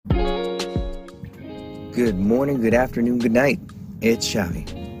Good morning, good afternoon, good night. It's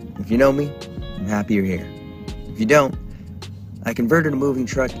Xavi. If you know me, I'm happy you're here. If you don't, I converted a moving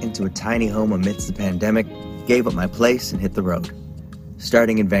truck into a tiny home amidst the pandemic, gave up my place, and hit the road.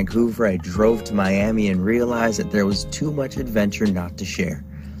 Starting in Vancouver, I drove to Miami and realized that there was too much adventure not to share.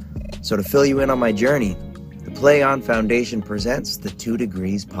 So to fill you in on my journey, the Play On Foundation presents the 2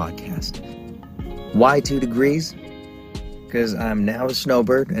 Degrees podcast. Why 2 degrees? Because I'm now a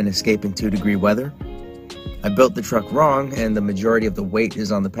snowbird and escaping 2-degree weather. I built the truck wrong, and the majority of the weight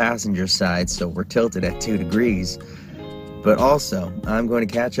is on the passenger side, so we're tilted at 2 degrees. But also, I'm going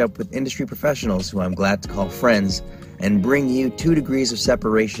to catch up with industry professionals who I'm glad to call friends and bring you 2 degrees of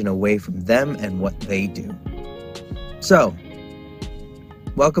separation away from them and what they do. So,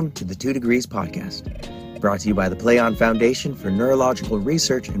 welcome to the 2 Degrees podcast, brought to you by the Play On Foundation for Neurological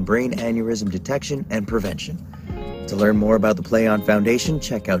Research and Brain Aneurysm Detection and Prevention. To learn more about the Play On Foundation,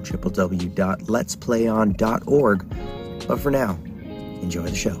 check out www.letsplayon.org. But for now, enjoy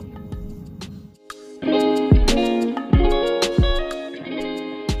the show.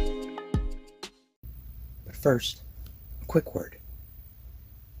 But first, a quick word.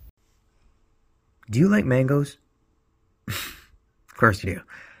 Do you like mangoes? Of course you do.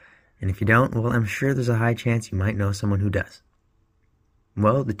 And if you don't, well, I'm sure there's a high chance you might know someone who does.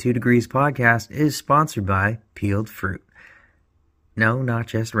 Well, the 2 Degrees podcast is sponsored by peeled fruit. No, not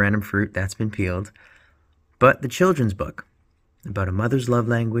just random fruit that's been peeled, but the children's book about a mother's love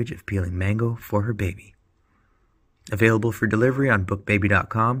language of peeling mango for her baby. Available for delivery on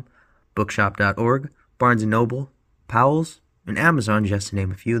bookbaby.com, bookshop.org, Barnes & Noble, Powell's, and Amazon, just to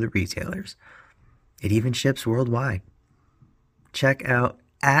name a few of the retailers. It even ships worldwide. Check out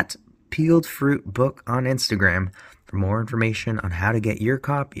 @peeledfruitbook on Instagram for more information on how to get your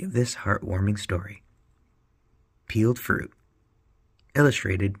copy of this heartwarming story. Peeled Fruit.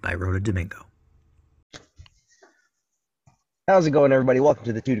 Illustrated by Rhoda Domingo. How's it going, everybody? Welcome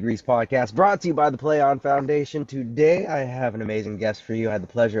to the 2 Degrees podcast, brought to you by the Play On Foundation. Today, I have an amazing guest for you. I had the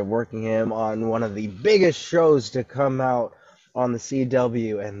pleasure of working him on one of the biggest shows to come out on the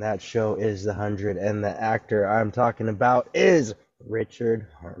CW, and that show is The 100. And the actor I'm talking about is Richard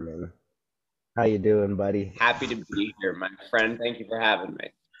Harmon. How you doing, buddy? Happy to be here, my friend. Thank you for having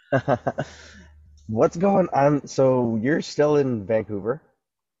me. What's going on? So you're still in Vancouver?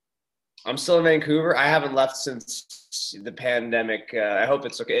 I'm still in Vancouver. I haven't left since the pandemic. I hope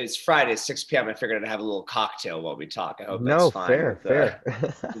it's okay. It's Friday, 6 p.m. I figured I'd have a little cocktail while we talk. I hope that's fine. Fair.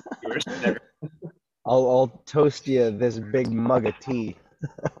 I'll toast you this big mug of tea.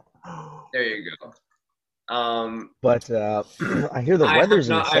 There you go. But I hear the weather's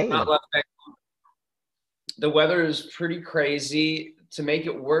insane. I've not left Vancouver. The weather is pretty crazy. To make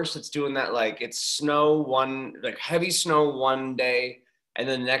it worse, it's doing that it's heavy snow one day, and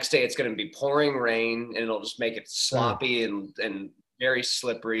then the next day it's going to be pouring rain, and it'll just make it sloppy and very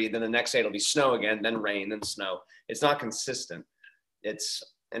slippery. Then the next day it'll be snow again, then rain, then snow. It's not consistent. And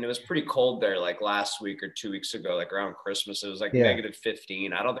it was pretty cold there last week or 2 weeks ago, around Christmas. It was negative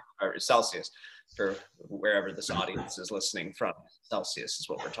 15. I don't think Celsius, for wherever this audience is listening from. Celsius is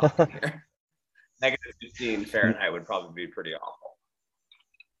what we're talking here. Negative 15 Fahrenheit would probably be pretty awful.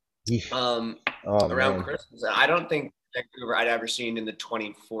 Around Christmas, I don't think Vancouver I'd ever seen in the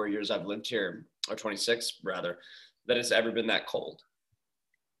 24 years I've lived here, or 26 rather, that it's ever been that cold.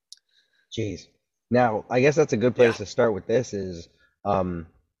 Jeez. Now, I guess that's a good place to start with this is,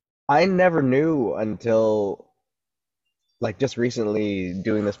 I never knew until just recently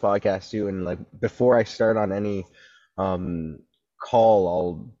doing this podcast too, and before I start on any call,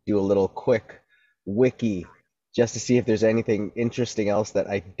 I'll do a little quick wiki just to see if there's anything interesting else that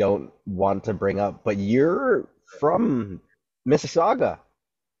I don't want to bring up. But you're from Mississauga.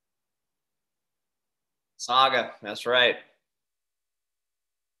 Saga, that's right.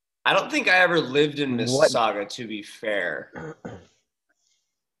 I don't think I ever lived in Mississauga, to be fair.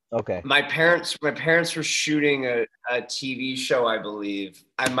 Okay. My parents were shooting a TV show, I believe.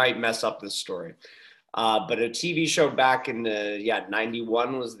 I might mess up this story. But a TV show back in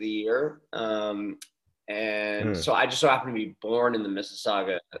 91 was the year. So I just so happened to be born in the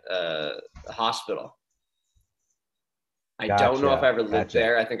Mississauga hospital. I don't know if I ever lived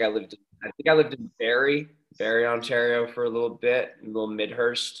there. I think I lived in Barrie, Ontario for a little bit, a little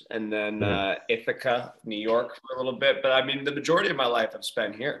Midhurst, and then Ithaca, New York for a little bit. But I mean, the majority of my life I've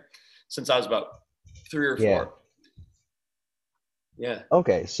spent here since I was about 3 or 4. Yeah.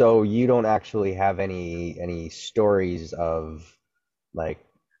 Okay, so you don't actually have any stories of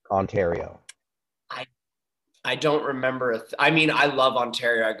Ontario? I don't remember. I mean, I love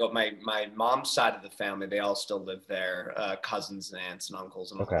Ontario. I go my mom's side of the family. They all still live there, cousins and aunts and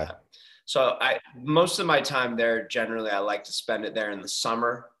uncles and all Okay. that. So I most of my time there, generally, I like to spend it there in the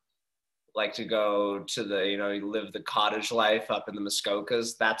summer. Like to go to the, you live the cottage life up in the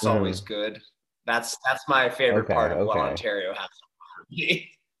Muskokas. That's Hmm. always good. That's my favorite Okay. part of what Okay. Ontario has for me.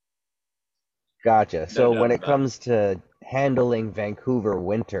 Gotcha. No So when doubt it about it. comes to handling Vancouver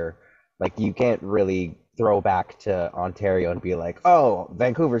winter, like you can't really throw back to Ontario and be like, "Oh,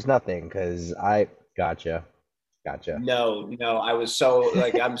 Vancouver's nothing," because I gotcha. Gotcha. No, no, I was so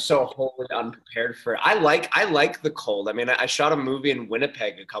like I'm so wholly unprepared for it. I like the cold. I mean, I shot a movie in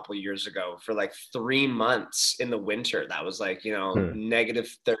Winnipeg a couple years ago for like 3 months in the winter. That was like, Hmm.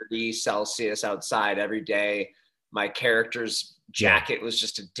 -30 Celsius outside every day. My character's Yeah. jacket was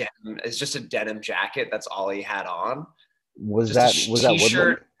just a denim, it's just a denim jacket. That's all he had on. Was Just a that Woodland?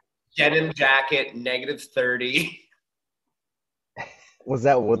 t-shirt, denim jacket, -30. Was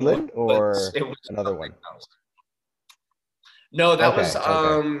that What Woodland was or it was another something one? else. No, that was Okay.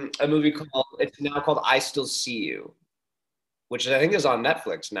 Okay. a movie called it's now called I Still See You, which I think is on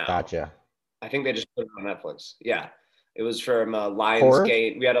Netflix now. Gotcha. I think they just put it on Netflix. Yeah. It was from Horror?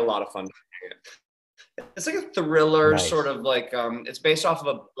 Lionsgate. We had a lot of fun. It's like a thriller, sort Nice. of like it's based off of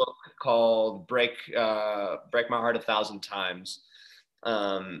a book called Break My Heart a Thousand Times.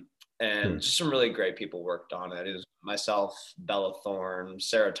 Um, Hmm. and just some really great people worked on it. It was myself, Bella Thorne,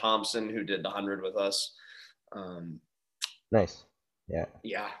 Sarah Thompson, who did The 100 with us. Um, Nice. Yeah.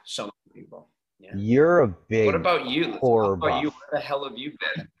 yeah, so many people. Yeah. You're a What big about you? Let's talk horror about you. buff. Where the hell have you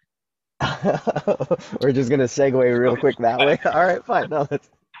been? We're just gonna segue real quick that way. All right, fine. No, that's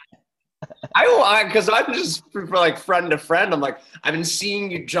Because I'm just for like friend to friend. I'm like, I've been seeing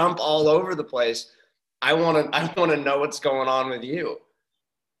you jump all over the place. I want to know what's going on with you.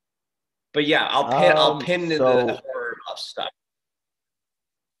 But yeah, I'll pin in the so horror buff stuff.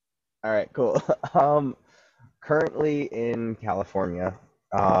 all right, cool. Um Currently in California,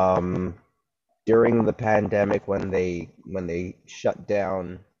 um during the pandemic when they shut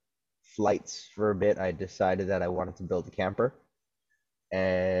down flights for a bit, I decided that I wanted to build a camper.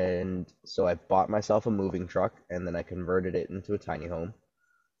 And so I bought myself a moving truck and then I converted it into a tiny home.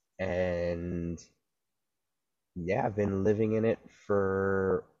 And yeah, I've been living in it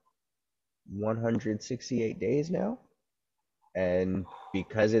for 168 days now. And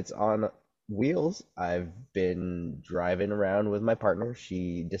because it's on wheels, I've been driving around with my partner.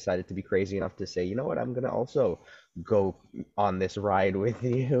 She decided to be crazy enough to say, you know what, I'm gonna also go on this ride with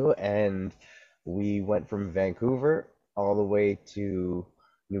you. And we went from Vancouver all the way to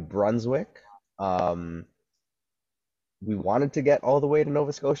New Brunswick. Um, we wanted to get all the way to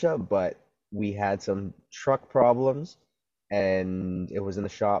Nova Scotia, but we had some truck problems and it was in the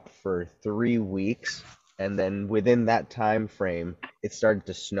shop for 3 weeks. And then within that time frame, it started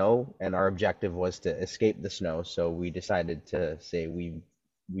to snow, and our objective was to escape the snow. So we decided to say we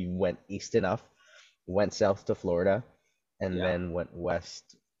went east enough, went south to Florida, and Yeah, then went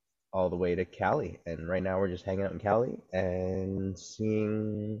west all the way to Cali. And right now we're just hanging out in Cali and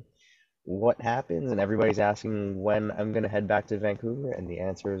seeing what happens, and everybody's asking when I'm gonna head back to Vancouver, and the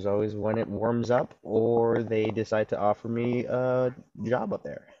answer is always when it warms up or they decide to offer me a job up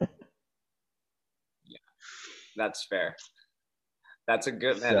there. yeah, that's fair. That's a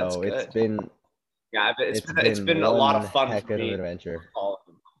good man. That's So it's good. been Yeah, it's it's been it's been been a lot one of fun heck for of an me. adventure.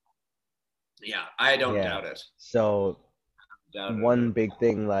 Yeah, I don't Yeah. doubt it. So Doubt it. one big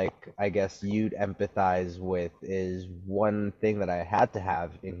thing, like I guess you'd empathize with, is one thing that I had to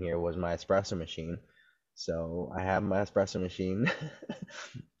have in here was my espresso machine. So I have my espresso machine.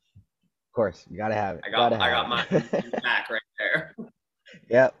 Of course, you gotta have it. Gotta I have got mine in the it. back right there.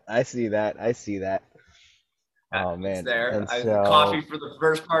 Yep, I see that. I see that. Oh It's man. there. And I had coffee so for the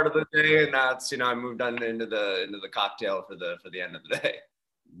first part of the day, and now it's I moved on into the cocktail for the end of the day.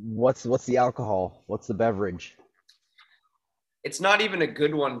 what's the alcohol? What's the beverage? It's not even a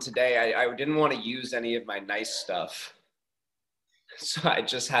good one today. I didn't want to use any of my nice stuff, so I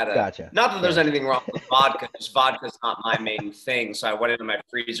just had a. Gotcha. Not that there's Fair. anything wrong with vodka. Just vodka's not my main thing. So I went into my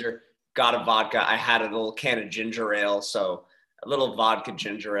freezer, got a vodka. I had a little can of ginger ale, so a little vodka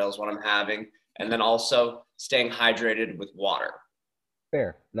ginger ale is what I'm having, and then also staying hydrated with water.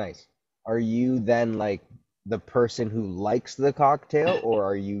 Fair. Nice. Are you then like the person who likes the cocktail, or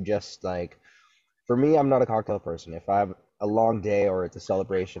are you just like, for me, I'm not a cocktail person. If I have a long day or it's a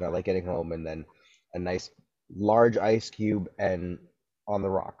celebration, I like getting home and then a nice large ice cube and on the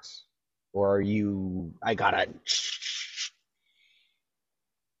rocks. Or are you, I gotta,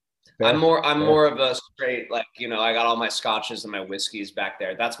 fair, I'm fair. more of a straight like I got all my scotches and my whiskeys back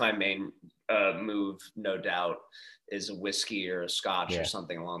there. That's my main move, no doubt, is a whiskey or a scotch or Yeah.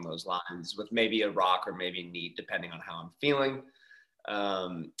 something along those lines, with maybe a rock or maybe neat, depending on how I'm feeling.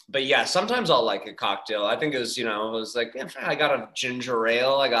 But yeah, sometimes I'll like a cocktail. I think it was, it was like, if I got a ginger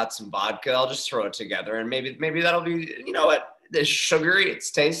ale, I got some vodka, I'll just throw it together, and maybe that'll be, what, it's sugary,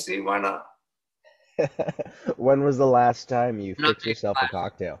 it's tasty, why not? When was the last time you I'm not fixed being yourself a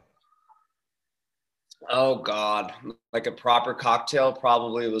cocktail? Oh God, like a proper cocktail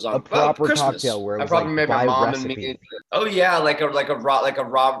probably was A on proper cocktail Christmas. where it I was probably like made my by mom and me. recipe. Oh yeah, like a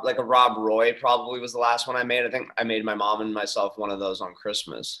Rob Roy probably was the last one I made. I think I made my mom and myself one of those on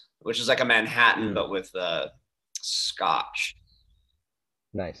Christmas, which is like a Manhattan Mm, but with scotch.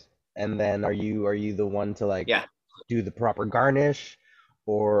 nice. And then are you the one to like Yeah, do the proper garnish,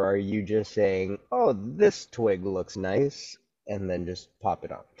 or are you just saying, "Oh, this twig looks nice," and then just pop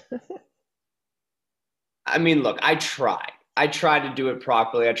it on? I mean, look, I try. I try to do it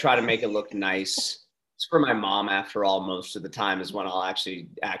properly. I try to make it look nice. It's for my mom, after all. Most of the time is when I'll actually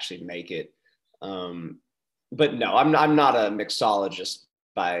make it. Um, but no, I'm not a mixologist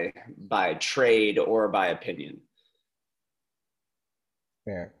by trade or by opinion.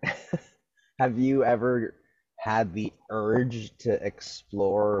 Fair. Have you ever had the urge to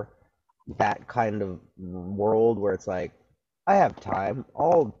explore that kind of world where it's like, I have time,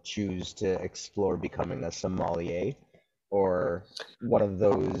 I'll choose to explore becoming a sommelier or one of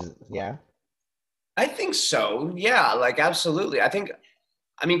those, yeah? I think so. Yeah, like absolutely. I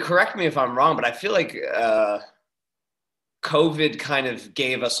mean, correct me if I'm wrong, but I feel like COVID kind of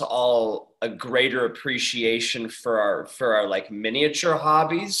gave us all a greater appreciation for our like miniature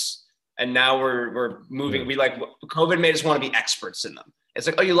hobbies. And now we're moving. Mm, We like COVID made us want to be experts in them. It's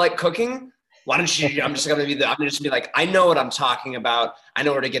like, oh, you like cooking? Why don't you? I'm just gonna be like, I know what I'm talking about. I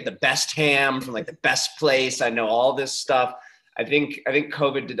know where to get the best ham from like the best place. I know all this stuff. I think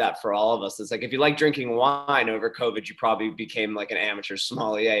COVID did that for all of us. It's like if you like drinking wine over COVID, you probably became like an amateur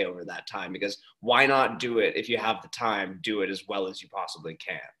sommelier over that time, because why not do it if you have the time, do it as well as you possibly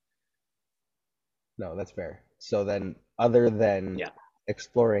can. no, that's fair. So then, other than Yeah.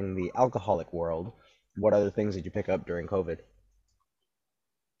 exploring the alcoholic world, what other things did you pick up during COVID?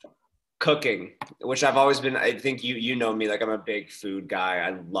 Cooking, which I've always been. I think you know me, like I'm a big food guy. I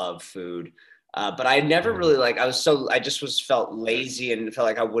love food. But I never Mm, really like, I just was felt lazy and felt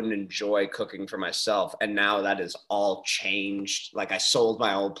like I wouldn't enjoy cooking for myself. And now that is all changed. Like I sold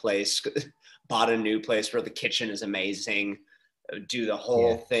my old place, bought a new place where the kitchen is amazing, do the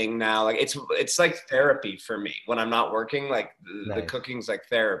whole yeah, thing now. Like it's like therapy for me when I'm not working. Like the nice, cooking's like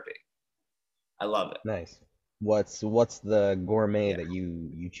therapy. I love it. nice. What's the gourmet Yeah. that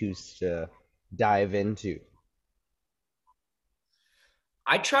you choose to dive into?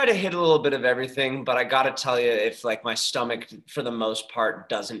 I try to hit a little bit of everything, but I gotta tell you, if like my stomach, for the most part,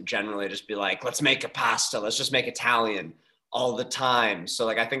 doesn't generally just be like, let's make a pasta, let's just make Italian all the time. So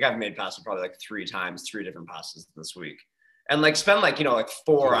like, I think I've made pasta probably like 3 times, 3 different pastas this week, and like spend like like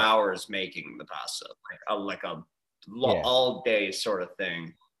 4 hours making the pasta, like a Yeah, all day sort of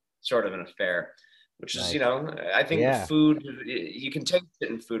thing, sort of an affair. Which is, nice. I think Yeah, food, you can taste it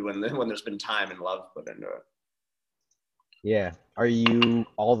in food when there's been time and love put into it. yeah. Are you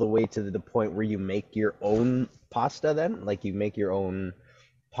all the way to the point where you make your own pasta then? Like you make your own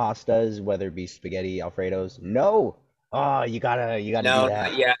pastas, whether it be spaghetti, Alfredos? No. Oh, you gotta do No, that.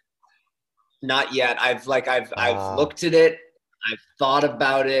 not yet. Not yet. I've Ah, looked at it. I've thought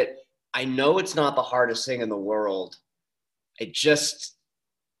about it. I know it's not the hardest thing in the world. It just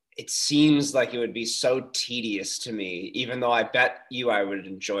it seems like it would be so tedious to me, even though I bet you I would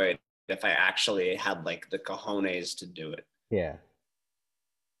enjoy it if I actually had like the cojones to do it. yeah.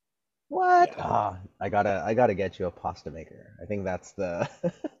 What? Yeah. Ah, I gotta get you a pasta maker. I think that's the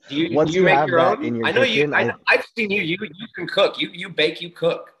Do once you you make have your that in own? your I know you. kitchen, I've seen you. You can cook. You bake. You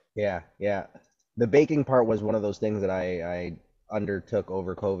cook. yeah, yeah. The baking part was one of those things that I undertook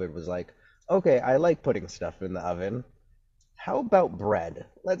over COVID was like, okay, I like putting stuff in the oven. How about bread?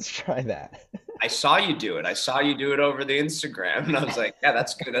 Let's try that. I saw you do it. I saw you do it over the Instagram, and I was like, yeah,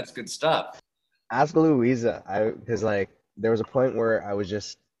 that's good. That's good stuff. Ask Louisa. Because like there was a point where I was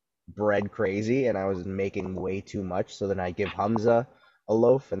just bread crazy and I was making way too much. So then I give Hamza a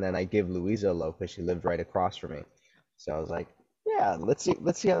loaf and then I give Louisa a loaf because she lived right across from me. So I was like, yeah, let's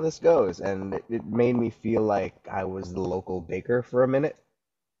see how this goes. And it made me feel like I was the local baker for a minute,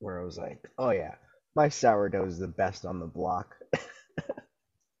 where I was like, oh yeah, my sourdough is the best on the block.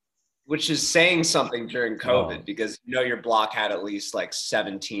 Which is saying something during Oh COVID, because your block had at least like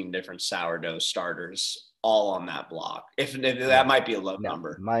 17 different sourdough starters all on that block. If that yeah, might be a low no,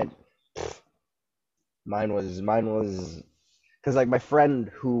 number. mine was because like my friend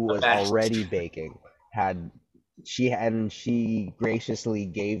who The was best. already baking had she graciously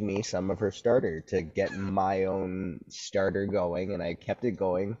gave me some of her starter to get my own starter going, and I kept it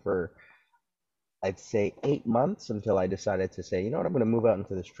going for I'd say 8 months until I decided to say, you know what, I'm going to move out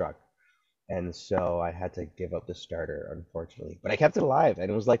into this truck. And so I had to give up the starter, unfortunately. But I kept it alive,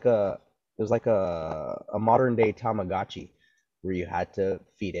 and it was like a modern day Tamagotchi, where you had to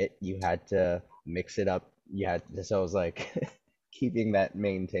feed it, you had to mix it up, you had to, so it was like keeping that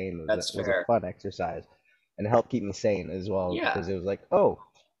maintained That's was a fair. fun exercise, and it helped keep me sane as well Yeah. because it was like, oh,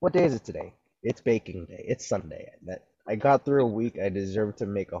 what day is it today? It's baking day. It's Sunday. That I got through a week. I deserve to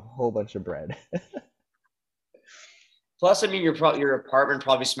make a whole bunch of bread. Plus, I mean, your apartment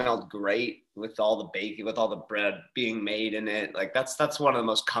probably smelled great with all the baking, with all the bread being made in it. Like that's one of the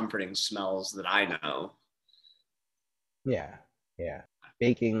most comforting smells that I know. Yeah, yeah.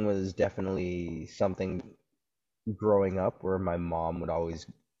 Baking was definitely something growing up where my mom would always,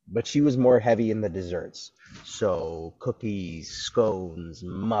 but she was more heavy in the desserts. So cookies, scones,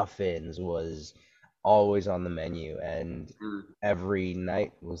 muffins was always on the menu, and Mm. every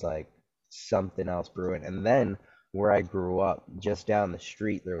night was like something else brewing. And then where I grew up, just down the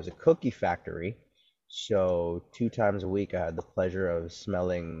street, there was a cookie factory. So 2 times a week, I had the pleasure of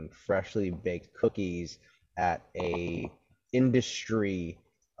smelling freshly baked cookies at a industry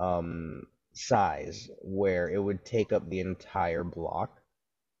um, size where it would take up the entire block,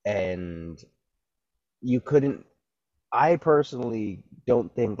 and you couldn't I personally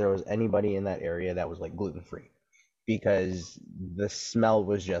don't think there was anybody in that area that was like gluten free because the smell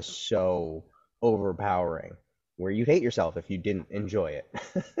was just so overpowering where you'd hate yourself if you didn't enjoy it.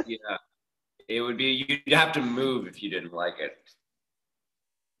 Yeah, it would be. You'd have to move if you didn't like it.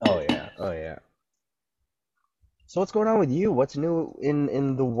 Oh yeah, oh yeah. So what's going on with you? What's new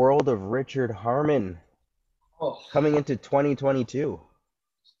in the world of Richard Harmon Oh, coming into 2022?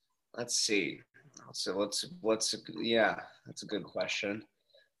 let's see. So what's yeah, that's a good question.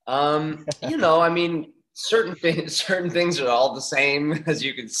 I mean, certain things certain things are all the same as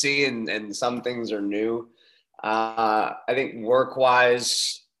you can see, and some things are new. I think work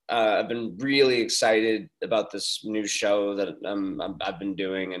wise, I've been really excited about this new show that I've been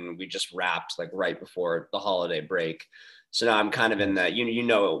doing, and we just wrapped like right before the holiday break. So now I'm kind of in Nice. that you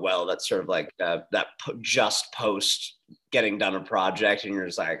know it well. That's sort of like just post getting done a project, and you're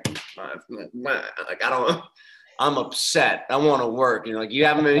just like I don't. I'm upset. I want to work. Like you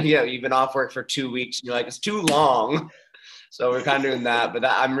haven't been, you've been off work for 2 weeks, and you're like, it's too long. So we're kind of doing that, but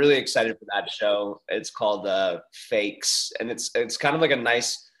I'm really excited for that show. It's called Fakes, and it's kind of like a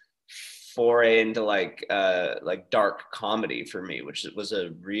nice foray into like dark comedy for me, which was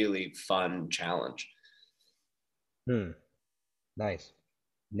a really fun challenge. Hmm. Nice.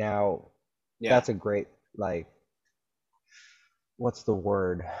 Now, Yeah. that's a great like what's the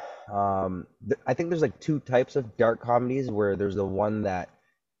word? I think there's like two types of dark comedies where there's the one that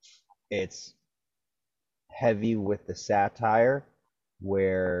it's heavy with the satire,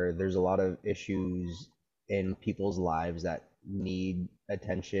 where there's a lot of issues in people's lives that need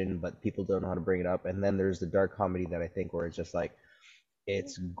attention, but people don't know how to bring it up. And then there's the dark comedy that I think where it's just like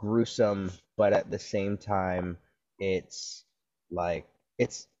it's gruesome, but at the same time, it's like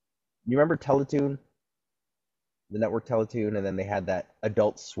it's you remember Teletoon, the network Teletoon, and then they had that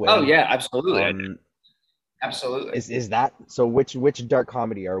Adult Oh Swim yeah, absolutely. I do. on Absolutely. is that so which dark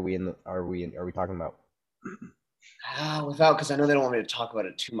comedy are we talking about? Without, because I know they don't want me to talk about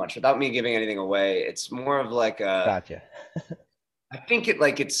it too much. Without me giving anything away, it's more of like a. Gotcha. I think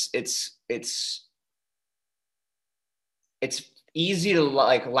it's easy to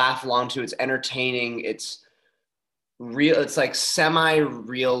like laugh along to. It's entertaining. It's real. It's like semi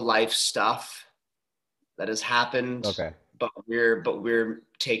real life stuff that has happened, Okay. but we're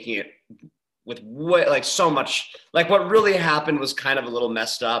taking it with way, like so much. Like what really happened was kind of a little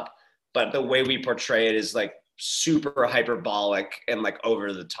messed up, but the way we portray it is like super hyperbolic and like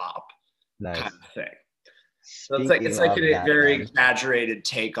over the top kind Nice. of thing. So it's Speaking like of a that very then, exaggerated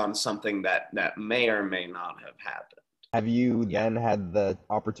take on something that may or may not have happened. have you Yeah. then had the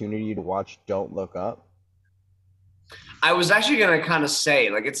opportunity to watch Don't Look Up? I was actually gonna kind of say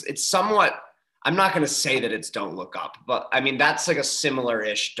like it's somewhat. I'm not gonna say that it's Don't Look Up, but I mean that's like a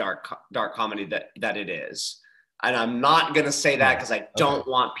similar-ish dark comedy that it is. And I'm not gonna say that because Nice. I Okay. don't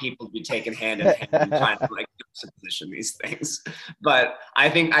want people to be taken hand in hand trying to like position these things. But I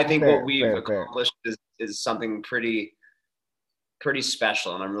think what Fair, we've fair, fair. accomplished is something pretty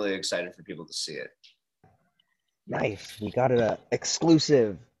special, and I'm really excited for people to see it. Nice. We got it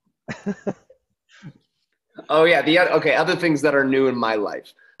exclusive. Oh yeah, the okay other things that are new in my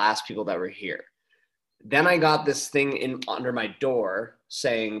life. Last people that were here. Then I got this thing in under my door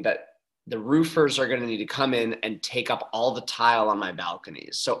saying that the roofers are going to need to come in and take up all the tile on my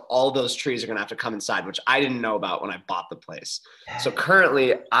balconies. So all those trees are going to have to come inside, which I didn't know about when I bought the place. So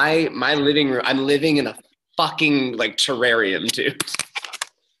currently my living room, I'm living in a fucking like terrarium, dude.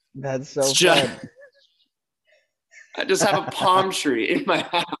 That's so It's just, fun. I just have a palm tree in my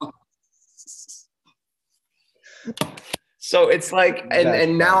house. So it's like,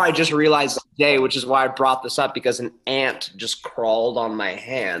 and now I just realized today, which is why I brought this up, because an ant just crawled on my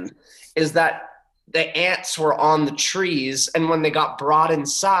hand, is that the ants were on the trees, and when they got brought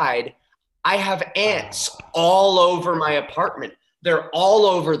inside, I have ants all over my apartment. They're all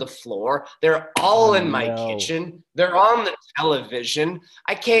over the floor. They're all in my kitchen. They're on the television.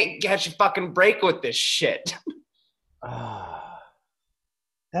 I can't catch a fucking break with this shit.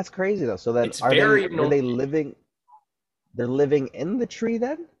 That's crazy though. So then It's were they living, they're living in the tree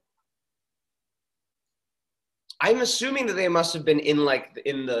then? I'm assuming that they must have been in like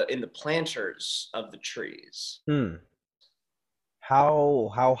in the planters of the trees. How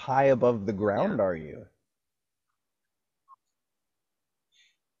high above the ground are you?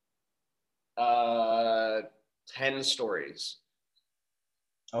 10 stories.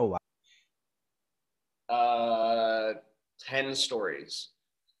 Oh wow. 10 stories.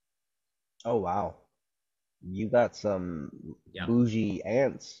 Oh wow. You got some Yeah. bougie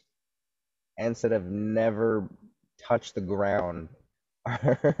ants. Ants that have never touched the ground.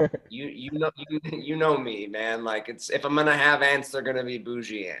 You know me, man. Like, it's, if I'm gonna have ants, they're gonna be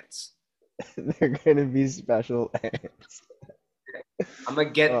bougie ants. They're gonna be special ants. I'm gonna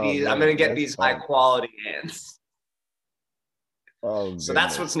get Oh these. I'm man, gonna get that's these high fun. quality ants. Oh So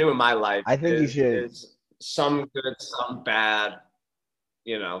that's what's goodness. new in my life. I think you should. Is some good, some bad.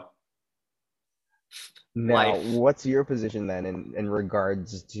 You know, Now, life. what's your position then in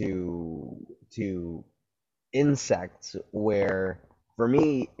regards to insects? Where for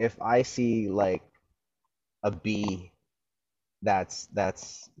me, if I see like a bee that's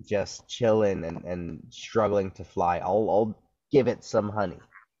just chilling and struggling to fly, I'll give it some honey.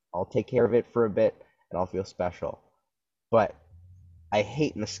 I'll take care of it for a bit and I'll feel special. But I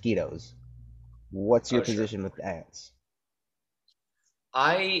hate mosquitoes. What's your Oh, sure. position with ants?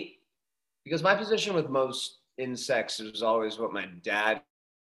 Because my position with most insects was always what my dad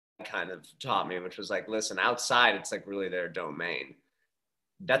kind of taught me, which was like, listen, outside it's like really their domain.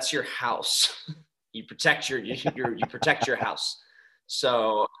 That's your house. You protect you protect your house.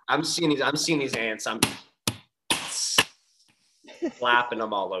 So I'm seeing these ants. I'm flapping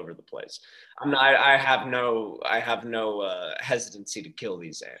them all over the place. I have no hesitancy to kill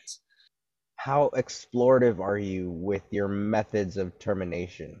these ants. How explorative are you with your methods of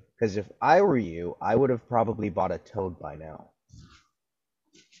termination? Because if I were you, I would have probably bought a toad by now.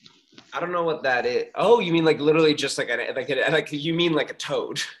 I don't know what that is. Oh, you mean like literally just like you mean like a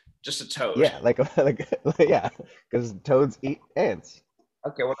toad, just a toad. Yeah, yeah, because toads eat ants.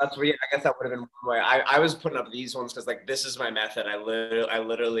 Okay, well that's weird. I guess that would have been one way. I was putting up these ones because like this is my method. I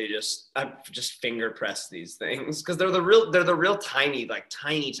literally I just finger press these things because they're the real tiny, like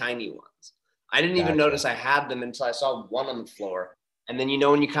tiny ones. I didn't even Gotcha. notice I had them until I saw one on the floor. And then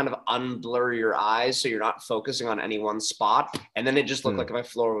when you kind of unblur your eyes so you're not focusing on any one spot, and then it just looked Hmm. like my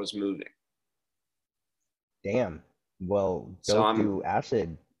floor was moving. Damn. Well, So don't I'm do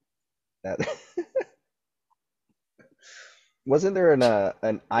acid. That wasn't there an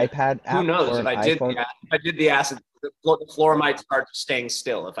yeah. iPad Who app knows or if an I did iPhone? the acid, the floor might start staying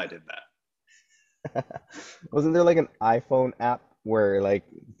still if I did that. Wasn't there like an iPhone app where like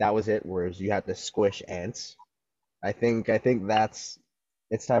that was it, whereas you had to squish ants? I think that's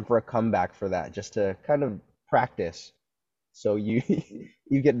it's time for a comeback for that, just to kind of practice so you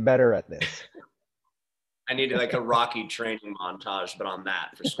you get better at this. I needed like a Rocky training montage, but on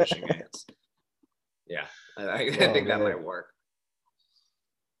that for switching ants. Yeah, I Oh think that man. might work.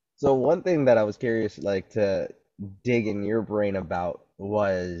 So one thing that I was curious like to dig in your brain about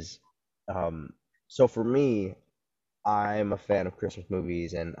was so for me, I'm a fan of Christmas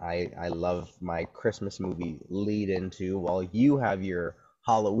movies and I love my Christmas movie lead into while you have your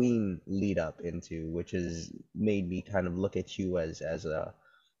Halloween lead up into, which has made me kind of look at you as a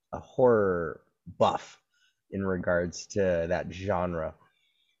horror buff in regards to that genre.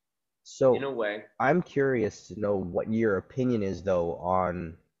 In So a way, I'm curious to know what your opinion is though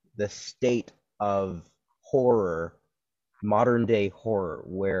on the state of horror, modern day horror,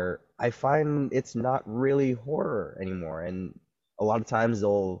 where I find it's not really horror anymore, and a lot of times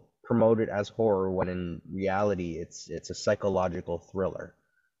they'll promote it as horror when in reality it's a psychological thriller.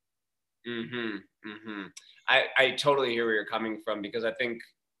 mm-hmm, mm-hmm. I totally hear where you're coming from because I think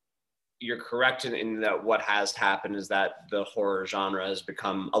you're correct in that what has happened is that the horror genre has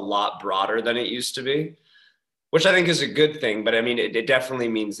become a lot broader than it used to be, which I think is a good thing. But I mean, it definitely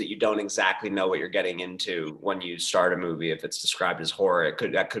means that you don't exactly know what you're getting into when you start a movie. If it's described as horror,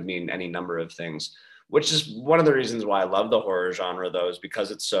 that could mean any number of things, which is one of the reasons why I love the horror genre, though, is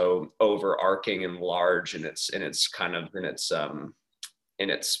because it's so overarching and large in its kind of in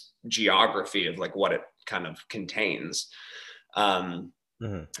its geography of like what it kind of contains.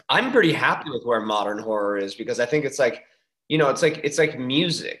 I'm pretty happy with where modern horror is, because I think it's like, it's like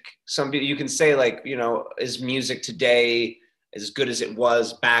music. Some people, you can say like, is music today as good as it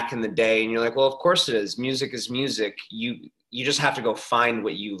was back in the day? And you're like, well, of course it is. Music is music. You just have to go find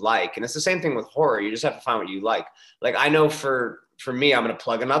what you like. And it's the same thing with horror. You just have to find what you like. Like, I know for me, I'm going to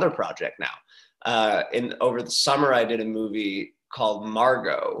plug another project now. Over the summer, I did a movie called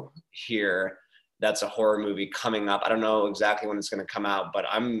Margot here. That's a horror movie coming up. I don't know exactly when it's going to come out, but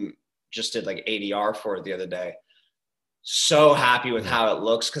I'm just did like ADR for it the other day. So happy with how it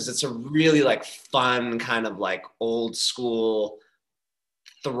looks, because it's a really like fun kind of like old school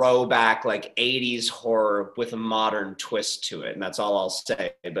throwback like 80s horror with a modern twist to it, and that's all I'll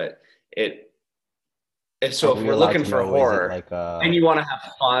say. But if we're looking for horror like and you want to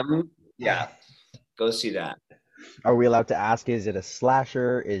have fun, yeah, go see that. Are we allowed to ask, is it a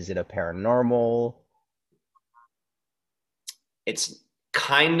slasher? Is it a paranormal? It's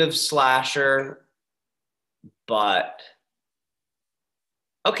kind of slasher, but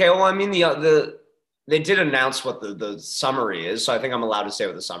okay. Well, I mean, they did announce what the summary is, so I think I'm allowed to say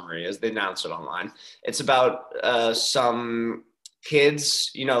what the summary is. They announced it online. It's about some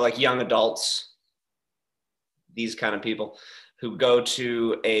kids, like young adults, these kind of people, who go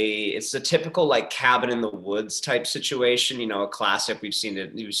to it's a typical like cabin in the woods type situation, a classic. We've seen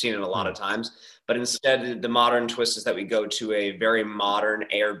it a lot of times, but instead the modern twist is that we go to a very modern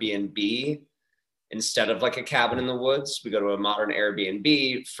Airbnb. Instead of like a cabin in the woods, we go to a modern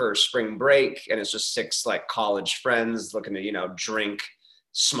Airbnb for spring break, and it's just 6 like college friends looking to, drink,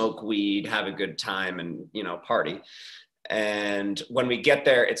 smoke weed, have a good time, and, party. And when we get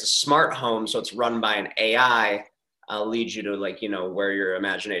there, it's a smart home, so it's run by an AI. I'll lead you to like, where your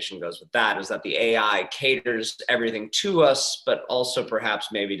imagination goes with that, is that the AI caters everything to us, but also perhaps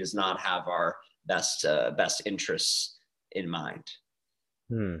maybe does not have our best interests in mind.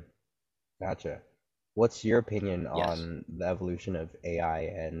 Gotcha. What's your opinion Yes. on the evolution of AI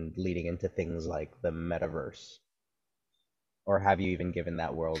and leading into things like the metaverse? Or have you even given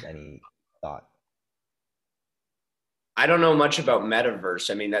that world any thought? I don't know much about metaverse.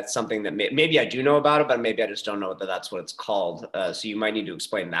 I mean, that's something that maybe I do know about it, but maybe I just don't know that that's what it's called. So you might need to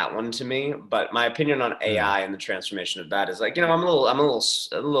explain that one to me. But my opinion on AI and the transformation of that is like, I'm a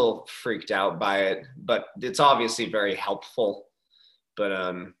little freaked out by it, but it's obviously very helpful. But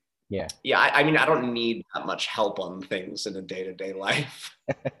yeah. I mean, I don't need that much help on things in a day-to-day life.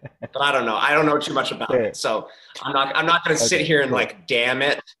 But I don't know. I don't know too much about it, so I'm not going to sit here and like damn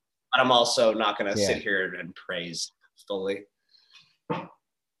it. But I'm also not going to sit here and praise fully.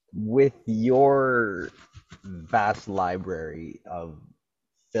 With your vast library of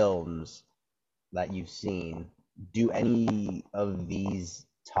films that you've seen, do any of these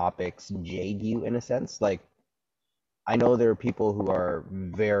topics jade you in a sense? Like, I know there are people who are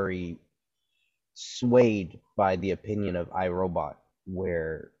very swayed by the opinion of iRobot,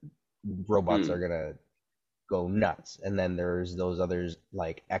 where robots are gonna go nuts, and then there's those others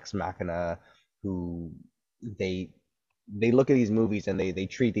like Ex Machina, who they look at these movies and they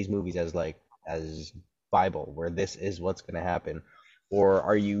treat these movies as Bible, where this is what's gonna happen. Or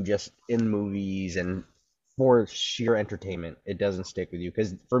are you just in movies and for sheer entertainment, it doesn't stick with you?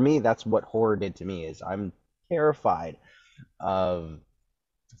 Because for me, that's what horror did to me. Is I'm terrified of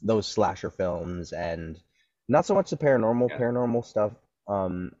those slasher films, and not so much the paranormal stuff.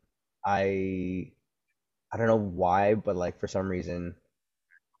 I don't know why, but like for some reason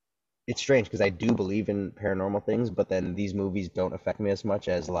it's strange, because I do believe in paranormal things, but then these movies don't affect me as much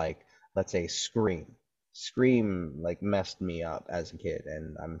as, like, let's say Scream like messed me up as a kid,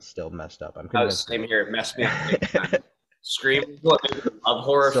 and I'm still messed up. I'm convinced. Same here. It messed me up big time. Scream is what made me love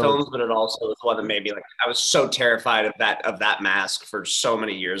horror films, but it also was one that made me like, I was so terrified of that mask for so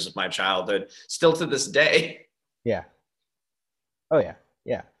many years of my childhood, still to this day. Yeah. Oh yeah,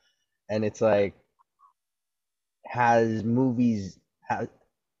 yeah. And it's like, has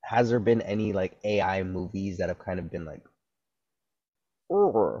there been any like AI movies that have kind of been like,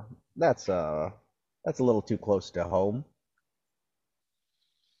 oh, that's a little too close to home?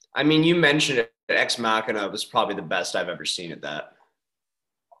 I mean, you mentioned it. Ex Machina was probably the best I've ever seen at that.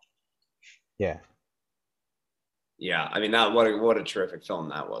 Yeah. Yeah, I mean, that what a terrific film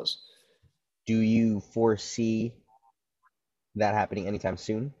that was. Do you foresee that happening anytime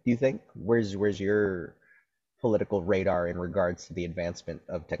soon, do you think? Where's your political radar in regards to the advancement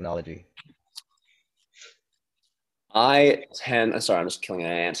of technology? Sorry, I'm just killing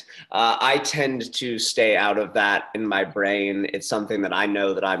an ant. I tend to stay out of that in my brain. It's something that I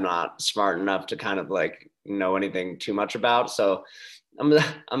know that I'm not smart enough to kind of like know anything too much about. So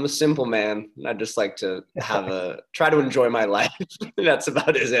I'm a simple man. I just like to try to enjoy my life. That's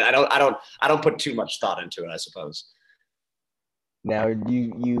about it. I don't put too much thought into it, I suppose. Now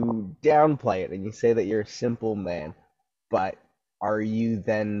you downplay it and you say that you're a simple man, but are you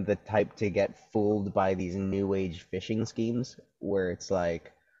then the type to get fooled by these new age phishing schemes where it's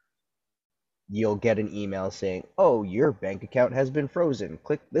like you'll get an email saying, "Oh, your bank account has been frozen.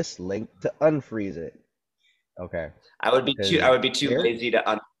 Click this link to unfreeze it." Okay, I because would be too lazy to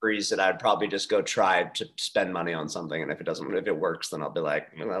unfreeze it. I'd probably just go try to spend money on something, and if it works, then I'll be like,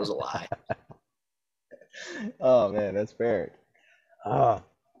 well, that was a lie. oh man, that's fair. Ah,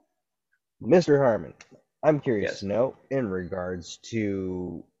 Mr. Harmon, I'm curious to Yes. know in regards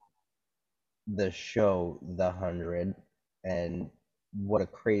to the show The Hundred and what a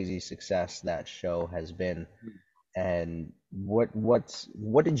crazy success that show has been, and what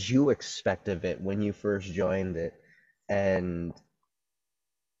did you expect of it when you first joined it, and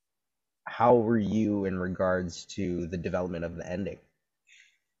how were you in regards to the development of the ending?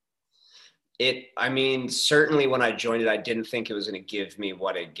 I mean, certainly when I joined it, I didn't think it was going to give me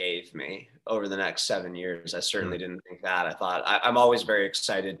what it gave me over the next 7 years. I Hmm. certainly didn't think that. I thought I'm always very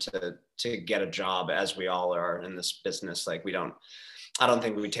excited to get a job, as we all are in this business. Like I don't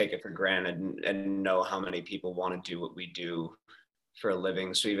think we take it for granted and know how many people want to do what we do for a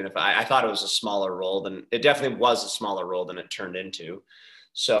living. So even if I thought it was a smaller role, than it definitely was a smaller role than it turned into.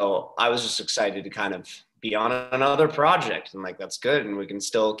 So I was just excited to kind of be on another project and like, that's good. And we can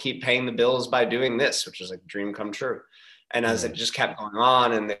still keep paying the bills by doing this, which is like a dream come true. And as Hmm. it just kept going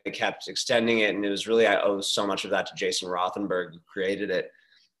on and they kept extending it, and it was really, I owe so much of that to Jason Rothenberg, who created it,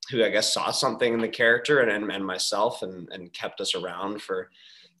 who I guess saw something in the character and myself and kept us around for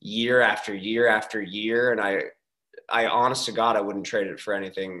year after year after year. And I honest to God, I wouldn't trade it for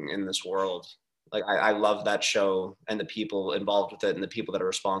anything in this world. Like I love that show and the people involved with it and the people that are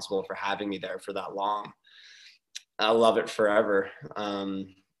responsible for having me there for that long. I love it forever.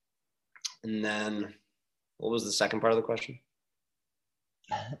 And then what was the second part of the question?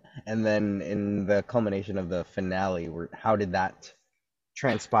 And then in the culmination of the finale, how did that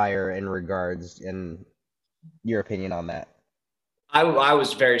transpire in regards, in your opinion on that? I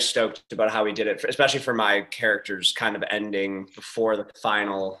was very stoked about how we did it, especially for my character's kind of ending before the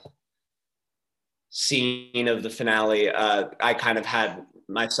final scene of the finale. I kind of had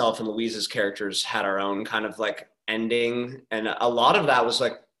myself and Louise's characters had our own kind of like ending, and a lot of that was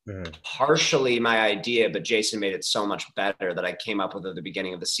like Hmm. partially my idea, but Jason made it so much better that I came up with at the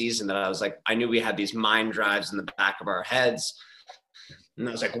beginning of the season that I was like, I knew we had these mind drives in the back of our heads. And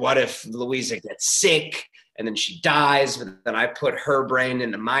I was like, what if Louisa gets sick and then she dies? But then I put her brain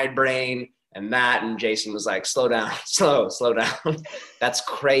into my brain and that. And Jason was like, slow down, slow down. That's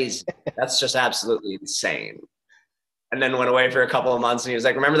crazy. That's just absolutely insane. And then went away for a couple of months and he was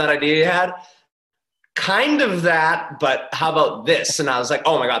like, remember that idea you had? Kind of that, but how about this? And I was like,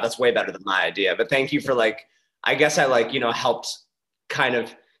 oh my God, that's way better than my idea. But thank you for like, I guess I like, helped kind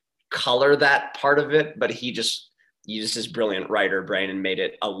of color that part of it, but he just used his brilliant writer brain and made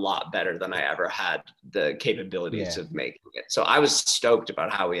it a lot better than I ever had the capabilities Yeah, of making it. So I was stoked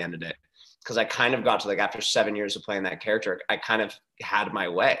about how we ended it because I kind of got to like after 7 years of playing that character, I kind of had my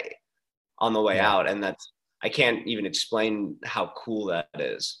way on the way yeah. out. And that's, I can't even explain how cool that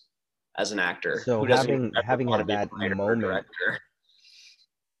is as an actor So who doesn't even ever having want to had be that a writer or moment, director.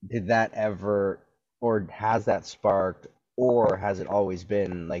 did that ever, or has that sparked, or has it always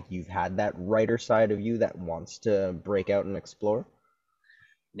been like you've had that writer side of you that wants to break out and explore?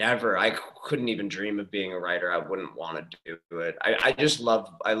 Never. I couldn't even dream of being a writer. I wouldn't want to do it.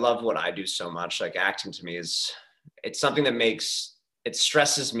 I love what I do so much. Like acting to me it's something that it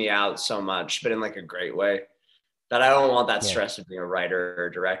stresses me out so much, but in like a great way, that I don't want that Yeah. stress of being a writer or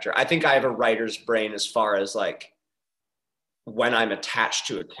a director. I think I have a writer's brain as far as like when I'm attached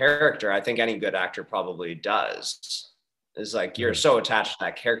to a character. I think any good actor probably does. Is like you're Hmm. so attached to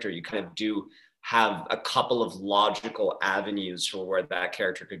that character, you kind of do have a couple of logical avenues for where that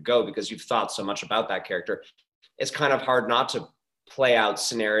character could go because you've thought so much about that character. It's kind of hard not to play out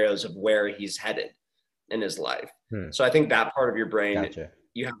scenarios of where he's headed in his life. Hmm. So I think that part of your brain, Gotcha.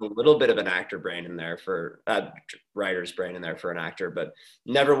 you have a little bit of an actor brain in there for writer's brain in there for an actor, but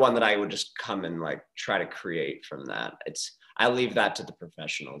never one that I would just come and like try to create from that. I leave that to the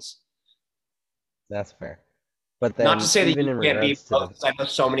professionals. That's fair. But Not to then, say that even you in can't be regards to both, the, 'cause I know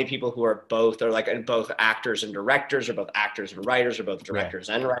so many people who are both, or like and both actors and directors, or both actors and writers, or both yeah, directors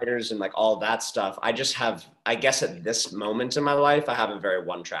and writers, and like all that stuff. I just have, I guess at this moment in my life, I have a very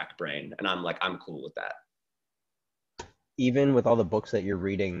one-track brain, and I'm like, I'm cool with that. even with all the books that you're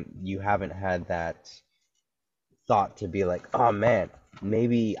reading, you haven't had that thought to be like, oh man,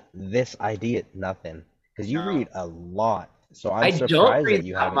 maybe this idea, nothing. Because you No, read a lot. So I'm I don't surprised that read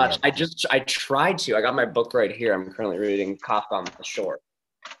you that haven't much. yet. I tried to. I got my book right here. I'm currently reading Kafka on the Shore.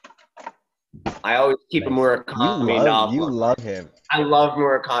 I always keep a Nice. Murakami You novel. love him. I love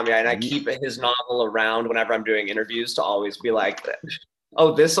Murakami, and I You, keep his novel around whenever I'm doing interviews to always be like,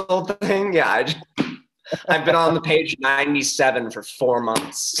 "Oh, this old thing, yeah." I've been on the page 97 for 4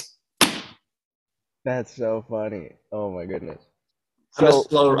 months. that's so funny. Oh my goodness. I'm a So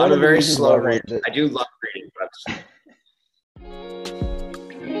slow. I'm one a of the very reasons why slow I reader. wanted to, I do love reading, but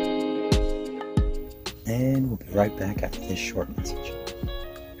And we'll be right back after this short message.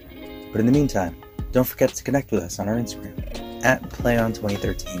 But in the meantime, don't forget to connect with us on our Instagram at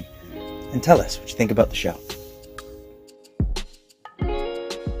PlayOn2013 and tell us what you think about the show.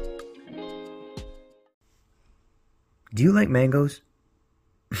 Do you like mangoes?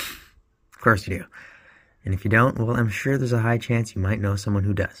 Of course you do. And if you don't, well, I'm sure there's a high chance you might know someone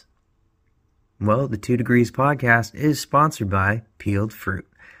who does. Well, the 2 Degrees podcast is sponsored by Peeled Fruit.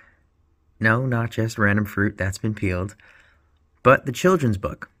 No, not just random fruit that's been peeled, but the children's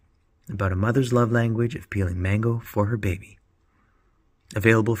book about a mother's love language of peeling mango for her baby.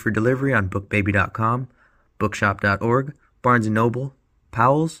 Available for delivery on bookbaby.com, bookshop.org, Barnes & Noble,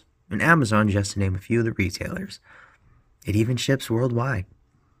 Powell's, and Amazon, just to name a few of the retailers. It even ships worldwide.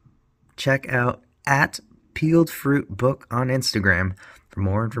 Check out at Peeled Fruit Book on Instagram for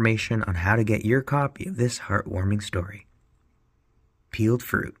more information on how to get your copy of this heartwarming story. Peeled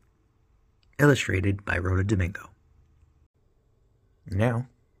Fruit, illustrated by Rhoda Domingo. Now,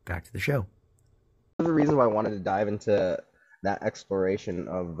 back to the show. one of the reasons why I wanted to dive into that exploration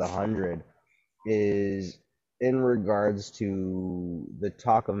of the 100 is in regards to the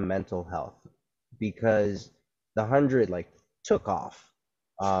talk of mental health, because the 100 like took off,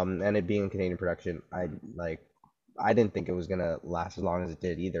 and it being a Canadian production, I didn't think it was gonna last as long as it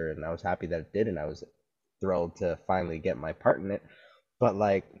did either, and I was happy that it did, and I was thrilled to finally get my part in it. But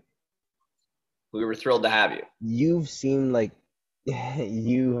like, we were thrilled to have you. you've seemed like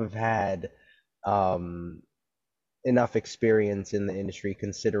you have had um enough experience in the industry,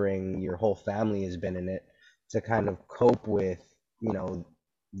 considering your whole family has been in it, to kind of cope with, you know,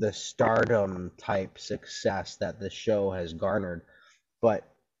 the stardom type success that the show has garnered. But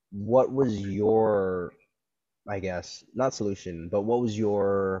what was your, I guess, not solution, but what was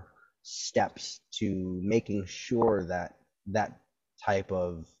your steps to making sure that that type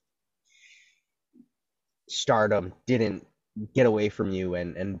of stardom didn't get away from you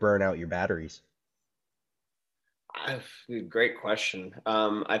and burn out your batteries? Great question.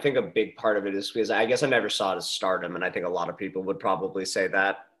 I think a big part of it is because I guess I never saw it as stardom, and I think a lot of people would probably say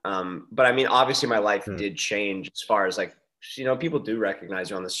that. But I mean, obviously, my life Hmm. did change as far as like, people do recognize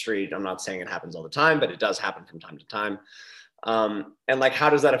you on the street. I'm not saying it happens all the time, but it does happen from time to time. And like, how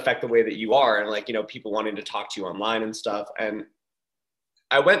does that affect the way that you are? And like, people wanting to talk to you online and stuff. And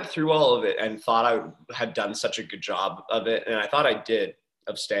I went through all of it and thought I had done such a good job of it, and I thought I did,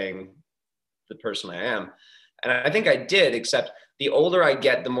 of staying the person I am. And I think I did, except the older I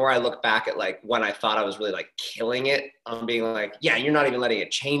get, the more I look back at like when I thought I was really like killing it on being like, yeah, you're not even letting it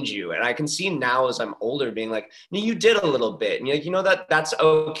change you. And I can see now as I'm older being like, no, you did a little bit. And you're like, that's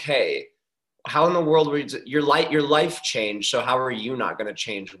okay. How in the world were your life changed? So how are you not going to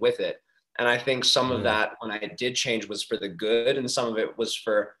change with it? And I think some of Hmm. that when I did change was for the good, and some of it was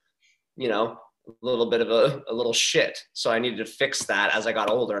for, a little bit of a little shit. So I needed to fix that as I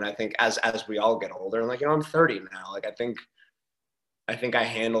got older. And I think as we all get older, and like, I'm 30 now. Like I think I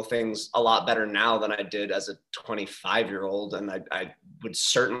handle things a lot better now than I did as a 25-year-old. And I would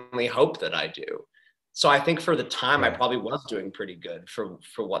certainly hope that I do. So I think for the time I Yeah. probably was doing pretty good for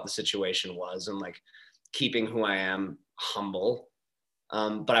what the situation was, and like keeping who I am humble.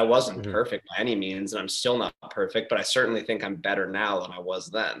 But I wasn't Hmm. perfect by any means, and I'm still not perfect, but I certainly think I'm better now than I was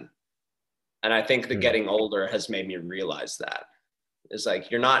then. And I think that Hmm. getting older has made me realize that is like,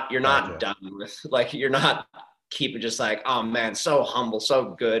 you're not Gotcha. done with, like, you're not keeping just like, oh man, so humble,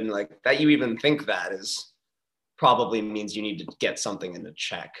 so good. And like that you even think that is probably means you need to get something into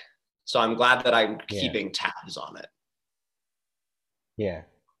check. So I'm glad that I'm Yeah. keeping tabs on it. Yeah.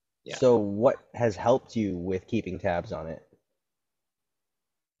 Yeah. So what has helped you with keeping tabs on it?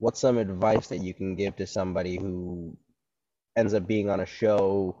 What's some advice that you can give to somebody who ends up being on a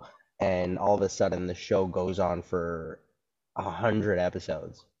show and all of a sudden the show goes on for 100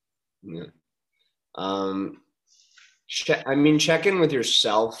 episodes. Yeah. Um, I mean, check in with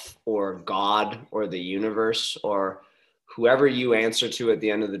yourself or God or the universe or whoever you answer to at the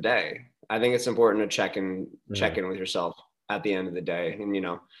end of the day. I think it's important to check Mm, in with yourself at the end of the day. And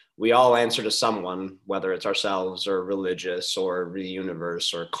we all answer to someone, whether it's ourselves or religious or the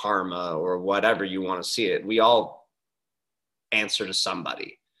universe or karma or whatever you want to see it. We all answer to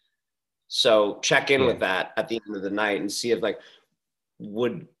somebody. So check in yeah. with that at the end of the night and see if like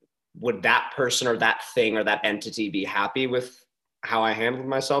would would that person or that thing or that entity be happy with how I handled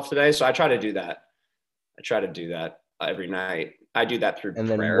myself today? So I try to do that. I try to do that every night. I do that through And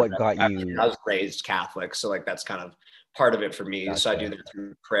then prayer. what got I you? was raised Catholic, so like that's kind of part of it for me. So I do Gotcha. that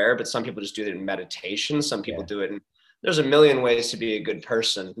through prayer, but some people just do it in meditation. Some people Yeah. do it in there's a million ways to be a good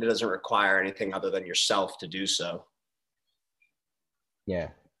person. It doesn't require anything other than yourself to do so. Yeah.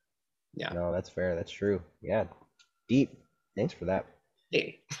 Yeah. No, that's fair. That's true. Yeah. Deep. Thanks for that.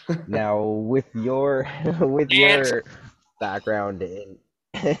 Hey. Now, with your with And your background in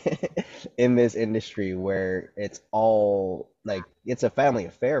in this industry where it's all like it's a family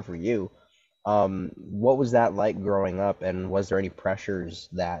affair for you, what was that like growing up, and was there any pressures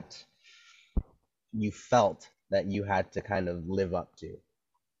that you felt that you had to kind of live up to?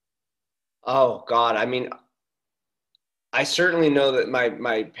 oh God, I mean, I certainly know that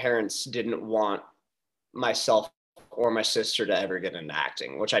my parents didn't want myself or my sister to ever get into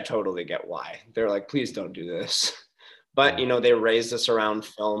acting, which I totally get why. They're like, please don't do this. But Mm, they raised us around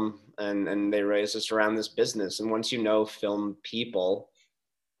film and they raised us around this business. And once you know film people,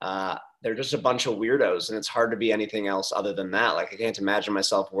 they're just a bunch of weirdos, and it's hard to be anything else other than that. Like I can't imagine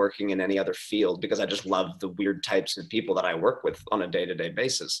myself working in any other field because I just love the weird types of people that I work with on a day-to-day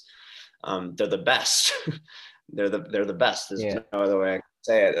basis. They're the best. they're the best. There's yeah, no other way I can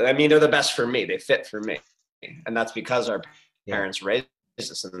say it. I mean, they're the best for me. They fit for me, and that's because our yeah. parents raised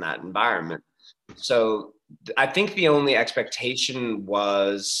us in that environment. So I think the only expectation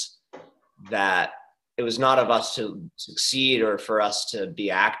was that it was not of us to succeed or for us to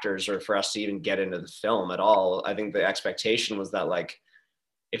be actors or for us to even get into the film at all. I think the expectation was that like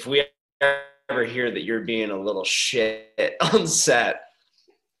if we ever hear that you're being a little shit on set,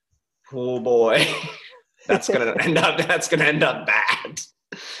 oh boy, that's gonna end up bad.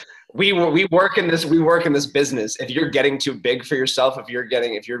 We work in this business. If you're getting too big for yourself, if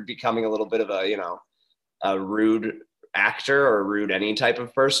you're becoming a little bit of a rude actor or rude any type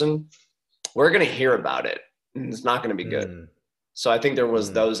of person, we're gonna hear about it. And it's not gonna be good. Mm, So I think there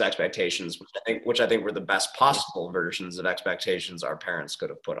was mm, those expectations, which I think were the best possible versions of expectations our parents could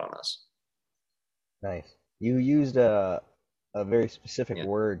have put on us. nice. You used a very specific Yeah.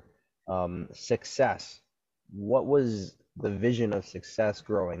 word, success. What was the vision of success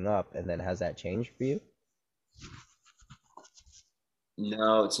growing up, and then has that changed for you?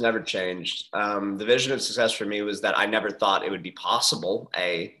 No, it's never changed. The vision of success for me was that I never thought it would be possible,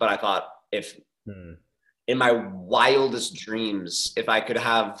 but I thought if Hmm. in my wildest dreams, if I could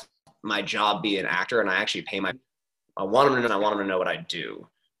have my job be an actor and I actually pay I want them to know, and I want them to know what I do,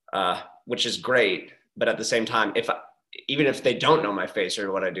 which is great. But at the same time, even if they don't know my face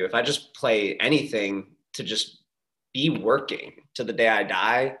or what I do, if I just play anything to just be working to the day I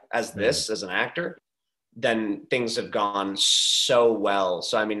die Hmm. as an actor, then things have gone so well.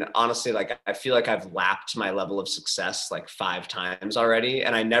 So I mean, honestly, like I feel like I've lapped my level of success like 5 times already,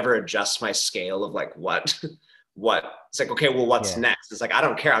 and I never adjust my scale of like what what it's like. Okay, well, what's Yeah, next? It's like I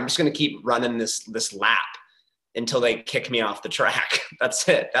don't care. I'm just gonna keep running this lap until they kick me off the track. That's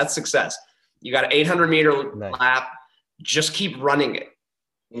it. That's success. You got an 800-meter nice. lap. Just keep running it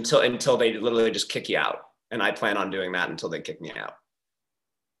until they literally just kick you out. And I plan on doing that until they kick me out.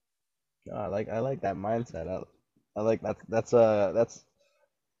 No, I like that mindset. I like that's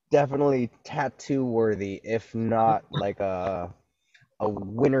definitely tattoo worthy, if not like a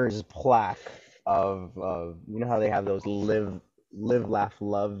winner's plaque of you know how they have those live laugh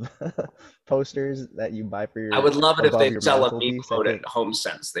love posters that you buy for I your would love it if above they your sell a meme mantelpiece. I quote at think, Home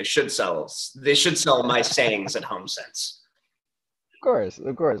Sense. They should sell my sayings at Home Sense.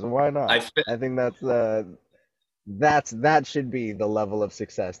 of course, why not? I fit I think that should be the level of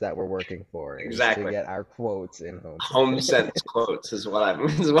success that we're working for, is to exactly. get our quotes in Home Home Sense. Sense quotes is what I'm.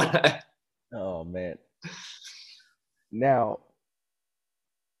 Is what I. Oh man. Now,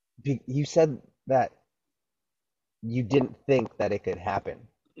 you said that you didn't think that it could happen.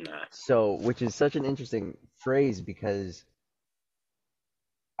 Nah. So, which is such an interesting phrase, because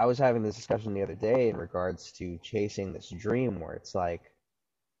I was having this discussion the other day in regards to chasing this dream, where it's like,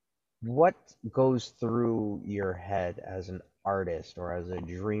 what goes through your head as an artist or as a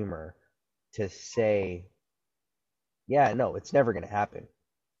dreamer to say, yeah, no, it's never going to happen,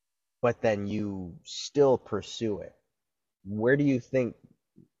 but then you still pursue it? Where do you think,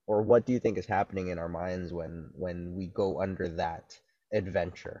 or what do you think is happening in our minds when we go under that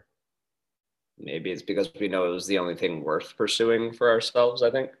adventure? Maybe it's because we know it was the only thing worth pursuing for ourselves,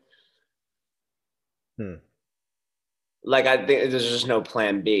 I think. Hmm. Like, I think there's just no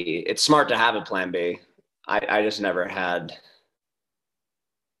plan B. It's smart to have a plan B. I just never had,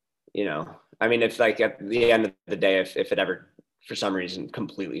 you know, I mean, if like at the end of the day, if it ever for some reason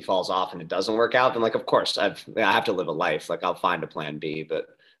completely falls off and it doesn't work out, then like, of course I have to live a life. Like I'll find a plan B, but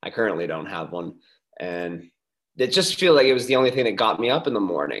I currently don't have one. And it just feel like it was the only thing that got me up in the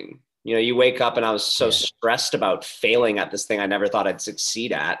morning. You know, you wake up and I was so Yeah. stressed about failing at this thing I never thought I'd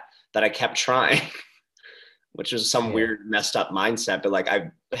succeed at that I kept trying, which was some Yeah. weird messed up mindset. But like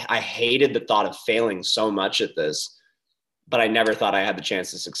I hated the thought of failing so much at this, but I never thought I had the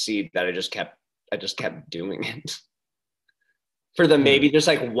chance to succeed that I just kept doing it. For them, Hmm. maybe just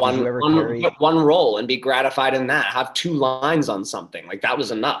like Did you ever carry? one role and be gratified in that. Have two lines on something. Like that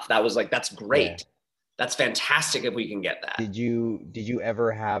was enough. That was like, that's Yeah. great. That's fantastic if we can get that. Did you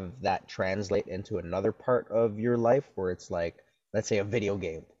ever have that translate into another part of your life where it's like, let's say a video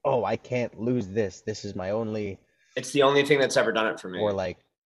game. Oh, I can't lose this. This is my only, It's the only thing that's ever done it for or me like,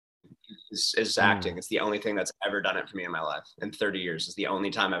 is acting. mm, It's the only thing that's ever done it for me in my life. In 30 years, it's the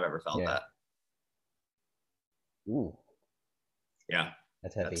only time I've ever felt yeah. that. Ooh, Yeah,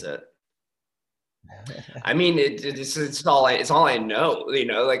 that's that's heavy. it. I mean, it's all I know, you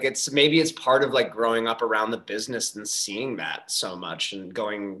know, like it's maybe it's part of like growing up around the business and seeing that so much and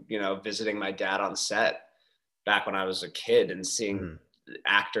going, you know, visiting my dad on set back when I was a kid and seeing Mm,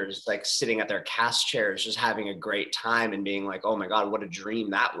 actors like sitting at their cast chairs, just having a great time and being like, oh my God, what a dream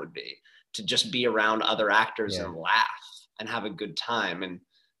that would be to just be around other actors yeah. and laugh and have a good time and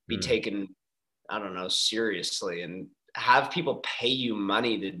be Mm. taken, I don't know, seriously and have people pay you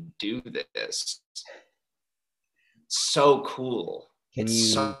money to do this. So cool. Can It's you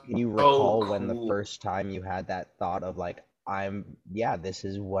so, can you so recall when the cool. first time you had that thought of like, yeah, this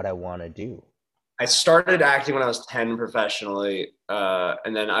is what I want to do? I started acting when I was 10 professionally.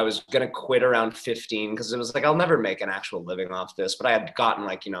 And then I was going to quit around 15 because it was like, I'll never make an actual living off this. But I had gotten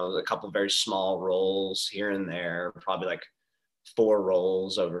like, you know, a couple very small roles here and there, probably like 4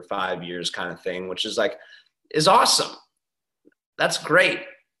 roles over 5 years kind of thing, which is like, is awesome. That's great.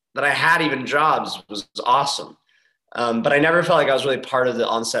 That I had even jobs was awesome. But I never felt like I was really part of the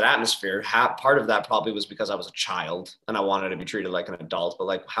on-set atmosphere. Part of that probably was because I was a child and I wanted to be treated like an adult. But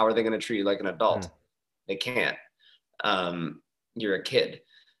like, how are they going to treat you like an Mm, adult? They can't. You're a kid.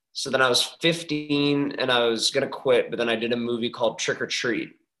 So then I was 15 and I was going to quit, but then I did a movie called Trick or Treat.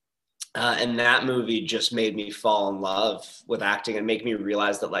 And that movie just made me fall in love with acting and make me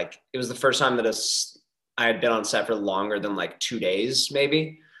realize that like it was the first time that I had been on set for longer than like 2 days,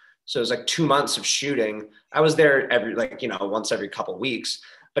 maybe. So it was like 2 months of shooting. I was there every like, you know, once every couple weeks.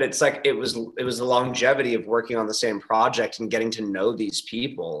 But it's like it was the longevity of working on the same project and getting to know these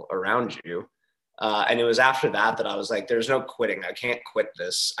people around you. And it was after that that I was like, there's no quitting. I can't quit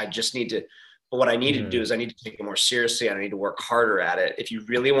this. I just need to, but what I need to do mm. is I need to take it more seriously and I need to work harder at it. If you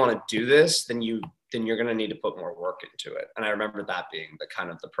really want to do this, then you're going to need to put more work into it. And I remember that being the kind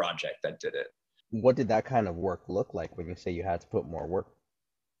of the project that did it. What did that kind of work look like when you say you had to put more work?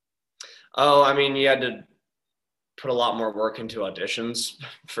 Oh, I mean, you had to put a lot more work into auditions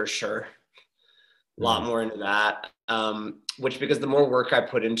for sure. A lot Mm, more into that. Which because the more work I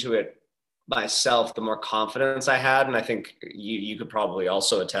put into it myself, the more confidence I had. And I think you could probably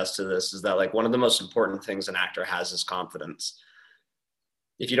also attest to this is that like one of the most important things an actor has is confidence.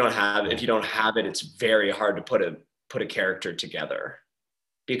 If yeah, you don't have it, it's very hard to put a character together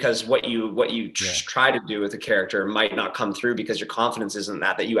because what you yeah, try to do with a character might not come through because your confidence isn't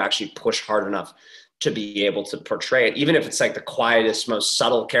that you actually push hard enough to be able to portray it, even if it's like the quietest, most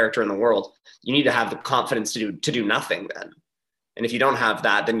subtle character in the world. You need to have the confidence to do nothing then, and if you don't have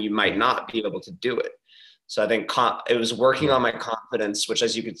that, then you might yeah, not be able to do it. So I think it was working yeah, on my confidence, which,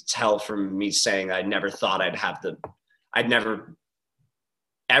 as you could tell from me saying, I never thought I'd never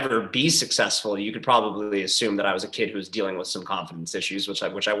ever be successful. You could probably assume that I was a kid who was dealing with some confidence issues, which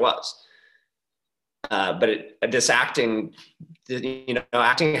I was. But this acting, you know,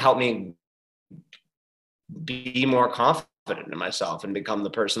 acting helped me be more confident in myself and become the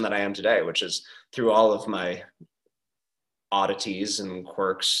person that I am today, which is through all of my oddities and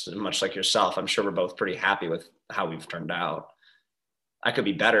quirks. Much like yourself, I'm sure we're both pretty happy with how we've turned out. I could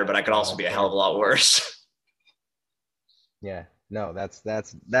be better, but I could no, also that's be a hell of fair. a lot worse. Yeah, no, that's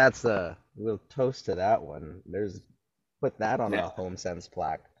a little toast to that one. Put that on Yeah. a home sense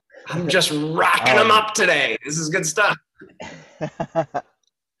plaque. I'm just racking them up today. This is good stuff.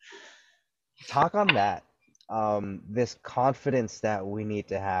 Talk on that. This confidence that we need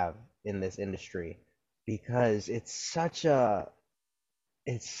to have in this industry, because it's such a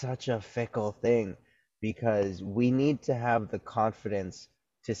fickle thing, because we need to have the confidence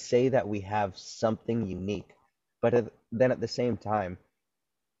to say that we have something unique, but then at the same time,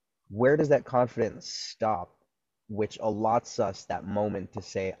 where does that confidence stop, which allots us that moment to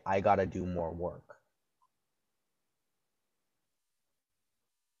say, I gotta do more work?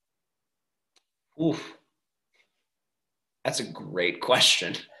 Oof, that's a great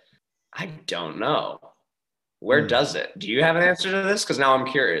question. I don't know. Where Hmm. does it? Do you have an answer to this? Because now I'm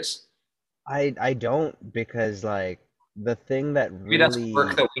curious. I don't, because like the thing that Maybe that's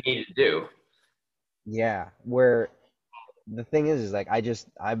work really, that we need to do. yeah, where the thing is like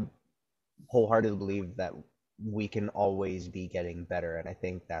I wholeheartedly believe that we can always be getting better, and I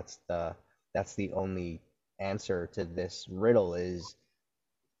think that's the only answer to this riddle is,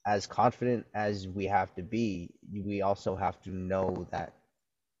 as confident as we have to be, we also have to know that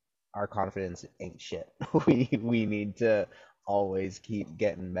our confidence ain't shit. We need to always keep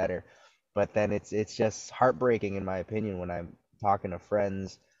getting better. But then it's just heartbreaking in my opinion when I'm talking to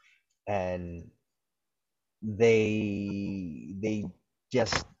friends and they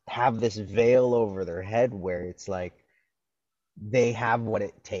just have this veil over their head where it's like they have what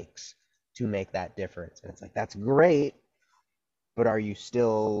it takes to make that difference. And it's like, that's great, but are you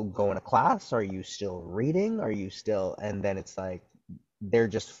still going to class? Are you still reading? Are you still, and then it's like they're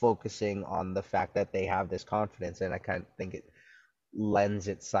just focusing on the fact that they have this confidence, and I kind of think it lends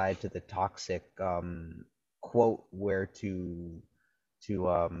its side to the toxic quote where to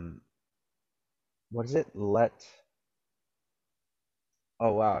what is it? Let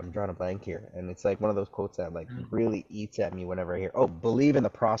Oh wow, I'm drawing a blank here, and it's like one of those quotes that like really eats at me whenever I hear, oh, believe in the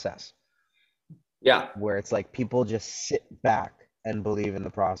process, Yeah. where it's like people just sit back and believe in the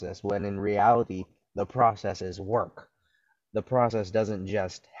process, when in reality the process is work. The process doesn't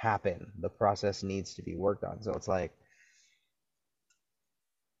just happen. The process needs to be worked on. So it's like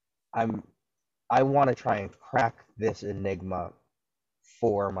I'm I want to try and crack this enigma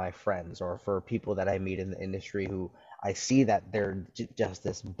for my friends or for people that I meet in the industry who I see that they're just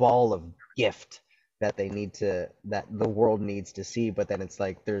this ball of gift that that the world needs to see, but then it's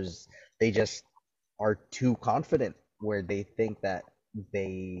like they just are too confident where they think that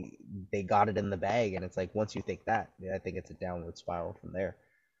they got it in the bag, and it's like once you think that, I think it's a downward spiral from there.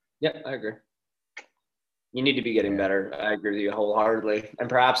 Yeah, I agree. You need to be getting Yeah. better. I agree with you wholeheartedly. And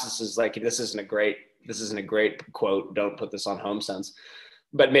perhaps this isn't a great quote. Don't put this on home sense.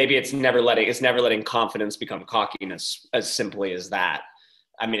 But maybe it's never letting confidence become cockiness, as simply as that.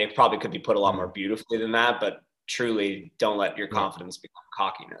 I mean, it probably could be put a lot more Mm. beautifully than that, but truly don't let your Yeah. confidence become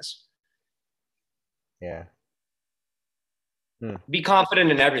cockiness. Yeah. Hmm. Be confident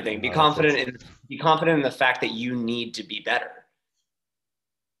in everything. No, that's Be confident in the fact that you need to be better.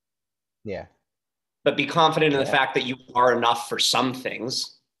 yeah. But be confident in the Yeah. fact that you are enough for some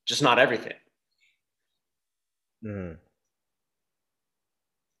things, just not everything. Mm.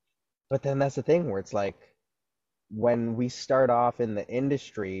 But then that's the thing where it's like when we start off in the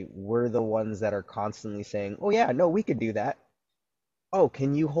industry, we're the ones that are constantly saying, "Oh yeah, no, we could do that." Oh,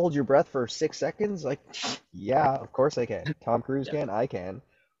 can you hold your breath for 6 seconds? Like, yeah, of course I can. Tom Cruise Yeah. can, I can.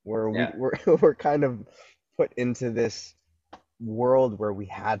 Where Yeah. we're kind of put into this world where we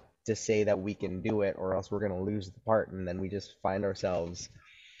have to say that we can do it, or else we're gonna lose the part, and then we just find ourselves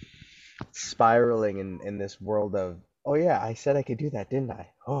spiraling in this world of, oh yeah, I said I could do that, didn't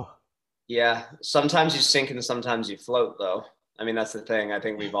I? Oh, Yeah. Sometimes you sink and sometimes you float, though. I mean, that's the thing. I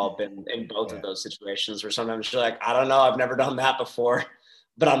think we've all been in both of yeah, those situations where sometimes you're like, I don't know, I've never done that before,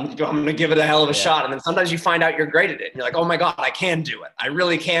 but I'm going to give it a hell of a yeah, shot. And then sometimes you find out you're great at it. And you're like, oh my God, I can do it. I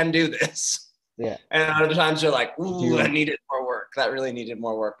really can do this. yeah. And other times you're like, Do ooh, that you needed more work. That really needed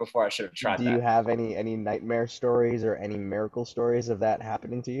more work before I should have tried do you that. have any nightmare stories or any miracle stories of that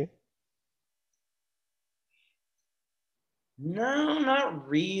happening to you? No, not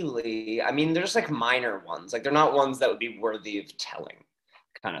really. I mean, there's like minor ones. Like they're not ones that would be worthy of telling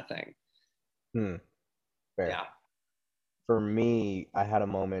kind of thing. Hmm, fair. Yeah. For me, I had a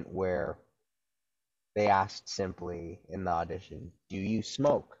moment where they asked simply in the audition, "Do you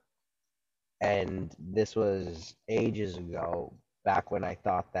smoke?" And this was ages ago, back when I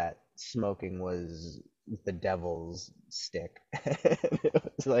thought that smoking was the devil's stick. It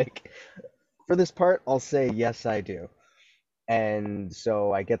was like, for this part, I'll say yes, I do. And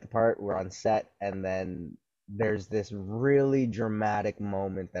so I get the part, we're on set, and then there's this really dramatic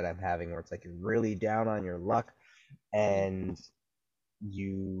moment that I'm having where it's like you're really down on your luck, and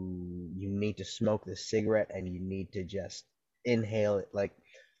you need to smoke the cigarette and you need to just inhale it, like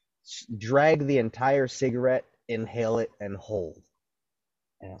drag the entire cigarette, inhale it, and hold.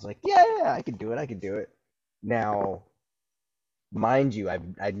 And I was like, yeah, I could do it. I could do it. Now, mind you,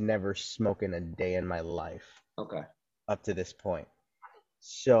 I'd never smoked a day in my life Okay. up to this point.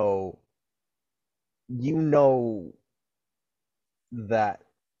 So you know that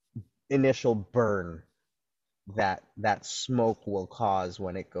initial burn that smoke will cause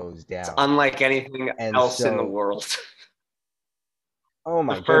when it goes It's down. unlike anything And else in the so, world. oh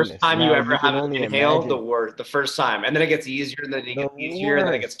The my first goodness, time you now ever you have can it only inhaled, imagine the first time, and then it gets easier, and then it the gets easier, and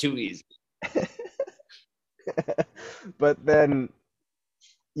then it gets worst. too easy. But then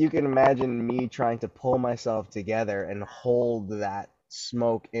you can imagine me trying to pull myself together and hold that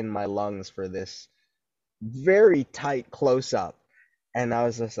smoke in my lungs for this very tight close up. And I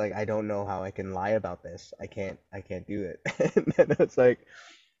was just like, I don't know how I can lie about this. I can't do it. And then it's like,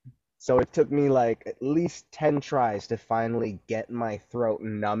 so it took me like at least 10 tries to finally get my throat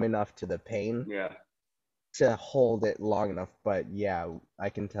numb enough to the pain Yeah. to hold it long enough. But yeah, I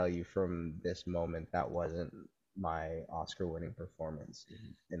can tell you from this moment that wasn't my Oscar winning performance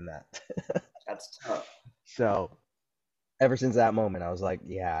in that. That's tough. So ever since that moment, I was like,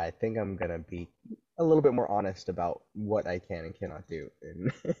 yeah, I think I'm gonna be a little bit more honest about what I can and cannot do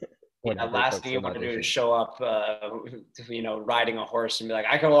and Yeah, whenever last thing folks you are want to do is auditions. show up, riding a horse and be like,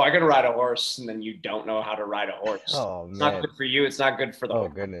 I can ride a horse, and then you don't know how to ride a horse. Oh It's not man. good for you. It's not good for the Oh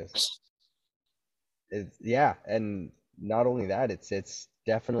goodness. horse. It's yeah, and not only that, it's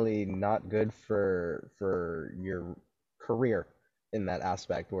definitely not good for your career in that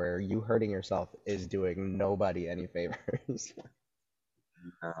aspect where you hurting yourself is doing nobody any favors.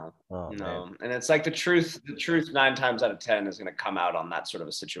 No, Oh man. no, and it's like the truth. The truth 9 times out of 10 is going to come out on that sort of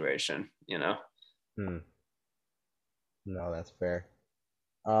a situation. Hmm. No, that's fair.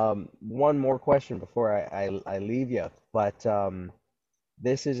 One more question before I leave you, but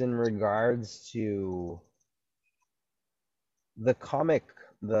this is in regards to the Comic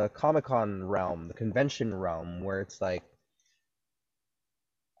Con realm, the convention realm, where it's like,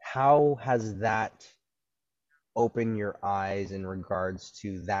 how has that opened your eyes in regards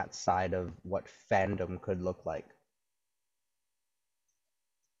to that side of what fandom could look like?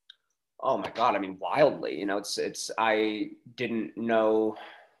 Oh my God. I mean, wildly, I did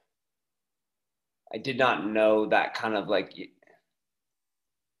not know that kind of like,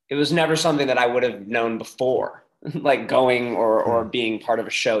 it was never something that I would have known before, like going or Hmm. being part of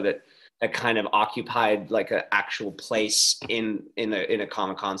a show that kind of occupied like an actual place in a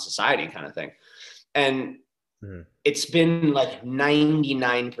Comic Con society kind of thing. And Hmm. it's been like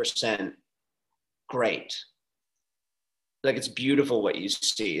 99% great. Like it's beautiful what you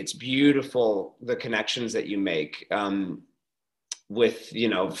see. It's beautiful the connections that you make with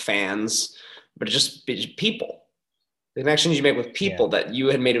fans, but just people. The connections you make with Yeah. people that you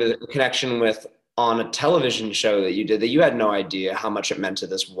had made a connection with on a television show that you did that you had no idea how much it meant to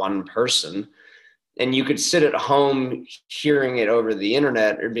this one person. And you could sit at home hearing it over the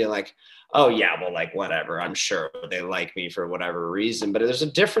internet or being like, oh yeah, well, like whatever, I'm sure they like me for whatever reason. But there's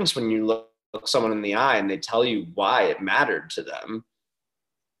a difference when you look someone in the eye and they tell you why it mattered to them.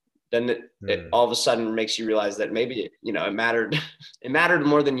 Then it Hmm. all of a sudden makes you realize that maybe it mattered. It mattered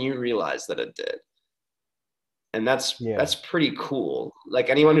more than you realized that it did. And Yeah. that's pretty cool. Like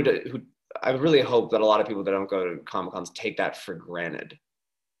anyone who I really hope that a lot of people that don't go to Comic Cons take that for granted.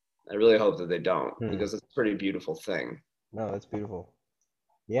 I really hope that they don't, Hmm. because it's a pretty beautiful thing. No, that's beautiful.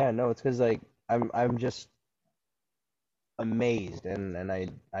 Yeah, no, it's because like I'm just amazed, and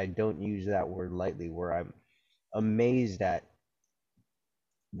I don't use that word lightly, where I'm amazed at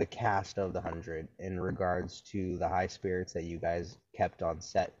the cast of the 100 in regards to the high spirits that you guys kept on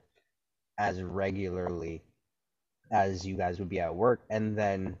set as regularly as you guys would be at work, and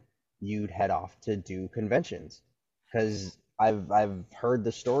then you'd head off to do conventions. Because I've heard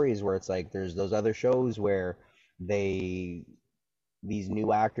the stories where it's like there's those other shows where they these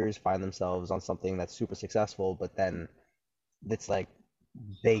new actors find themselves on something that's super successful, but then it's like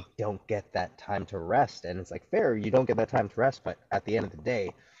they don't get that time to rest, and it's like fair, you don't get that time to rest, but at the end of the day,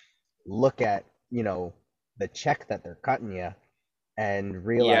 look at the check that they're cutting you and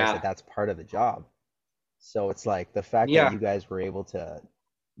realize that Yeah, that's part of the job. So it's like the fact that yeah. you guys were able to,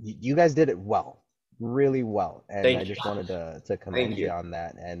 you guys did it well, really well, and I Thank you, just wanted to thank commend you you, on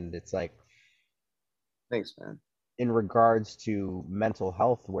that. And it's like thanks, man. in regards to mental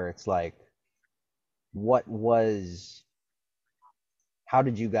health, where it's like, what was, how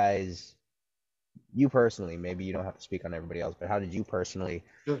did you guys, you personally, maybe you don't have to speak on everybody else, but how did you personally,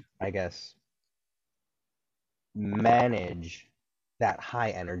 Sure. I guess, manage that high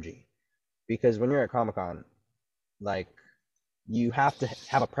energy? Because when you're at Comic-Con, like, you have to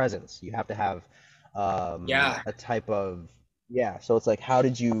have a presence. You have to have Yeah. a type of, yeah. So it's like,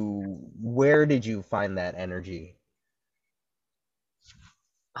 where did you find that energy?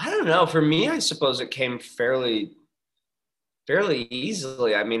 I don't know. For me, I suppose it came fairly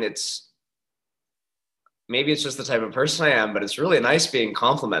easily. I mean, maybe it's just the type of person I am, but it's really nice being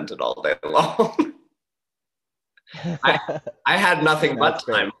complimented all day long. I I had nothing but That's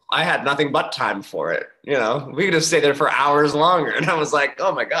fair. time. I had nothing but time for it. You know, we could have stayed there for hours longer, and I was like,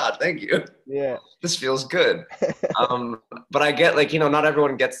 "Oh my god, thank you. Yeah. This feels good." But I get, like, not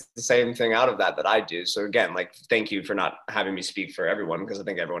everyone gets the same thing out of that I do. So again, like, thank you for not having me speak for everyone, because I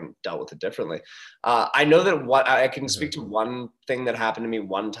think everyone dealt with it differently. I know that what I can speak to one thing that happened to me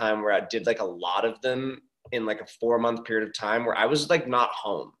one time where I did like a lot of them in like a 4-month period of time where I was like not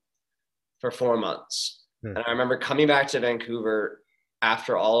home for 4 months. Hmm. And I remember coming back to Vancouver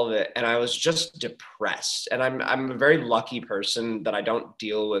after all of it, and I was just depressed. And I'm a very lucky person that I don't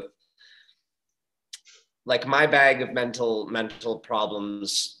deal with, like, my bag of mental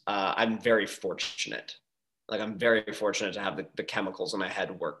problems. I'm very fortunate. Like, I'm very fortunate to have the chemicals in my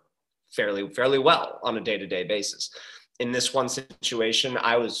head work fairly well on a day-to-day basis. In this one situation,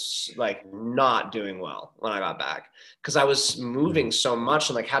 I was like not doing well when I got back, because I was moving so much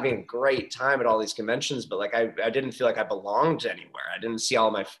and like having a great time at all these conventions, but like I didn't feel like I belonged anywhere. I didn't see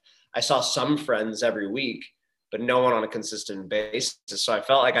I saw some friends every week, but no one on a consistent basis. So I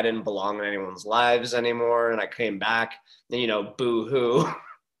felt like I didn't belong in anyone's lives anymore. And I came back and, boo hoo,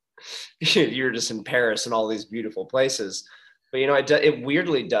 you're just in Paris and all these beautiful places. But it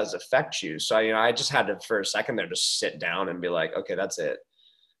weirdly does affect you. So I just had to, for a second there, just sit down and be like, okay, that's it.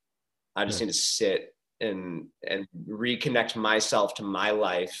 I just Hmm. need to sit and reconnect myself to my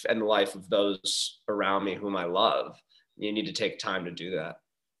life and the life of those around me whom I love. You need to take time to do that.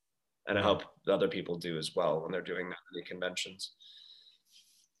 And I Hmm. hope other people do as well when they're doing that at the conventions.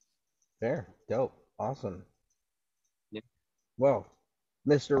 Fair. Dope. Awesome. Yeah. Well,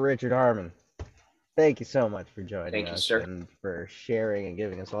 Mr. Richard Harmon, thank you so much for joining Thank you, us sir. and for sharing and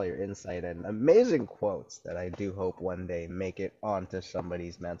giving us all your insight and amazing quotes that I do hope one day make it onto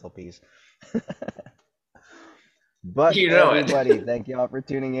somebody's mantelpiece. But You know it. everybody, thank you all for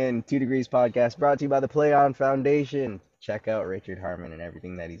tuning in. 2 Degrees Podcast brought to you by the Play On Foundation. Check out Richard Harmon and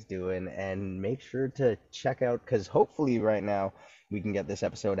everything that he's doing, and make sure to check out, because hopefully right now we can get this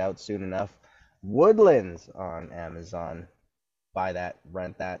episode out soon enough, Woodlands on Amazon. Buy that,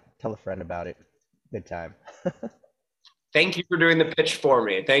 rent that, tell a friend about it. Good time. Thank you for doing the pitch for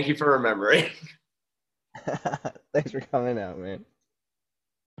me. Thank you for remembering. Thanks for coming out, man.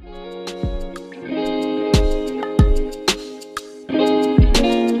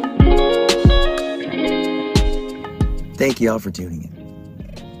 Thank you all for tuning in.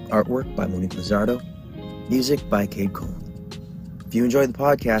 Artwork by Monique Lizardo. Music by Cade Cole. If you enjoyed the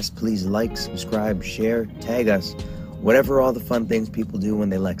podcast, please like, subscribe, share, tag us, whatever all the fun things people do when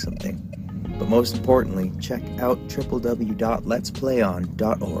they like something. But most importantly, check out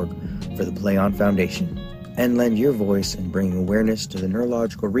www.letsplayon.org for the Play On Foundation, and lend your voice in bringing awareness to the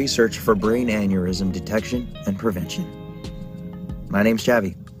neurological research for brain aneurysm detection and prevention. My name's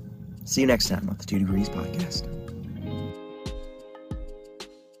Chavi. See you next time on the 2 Degrees Podcast.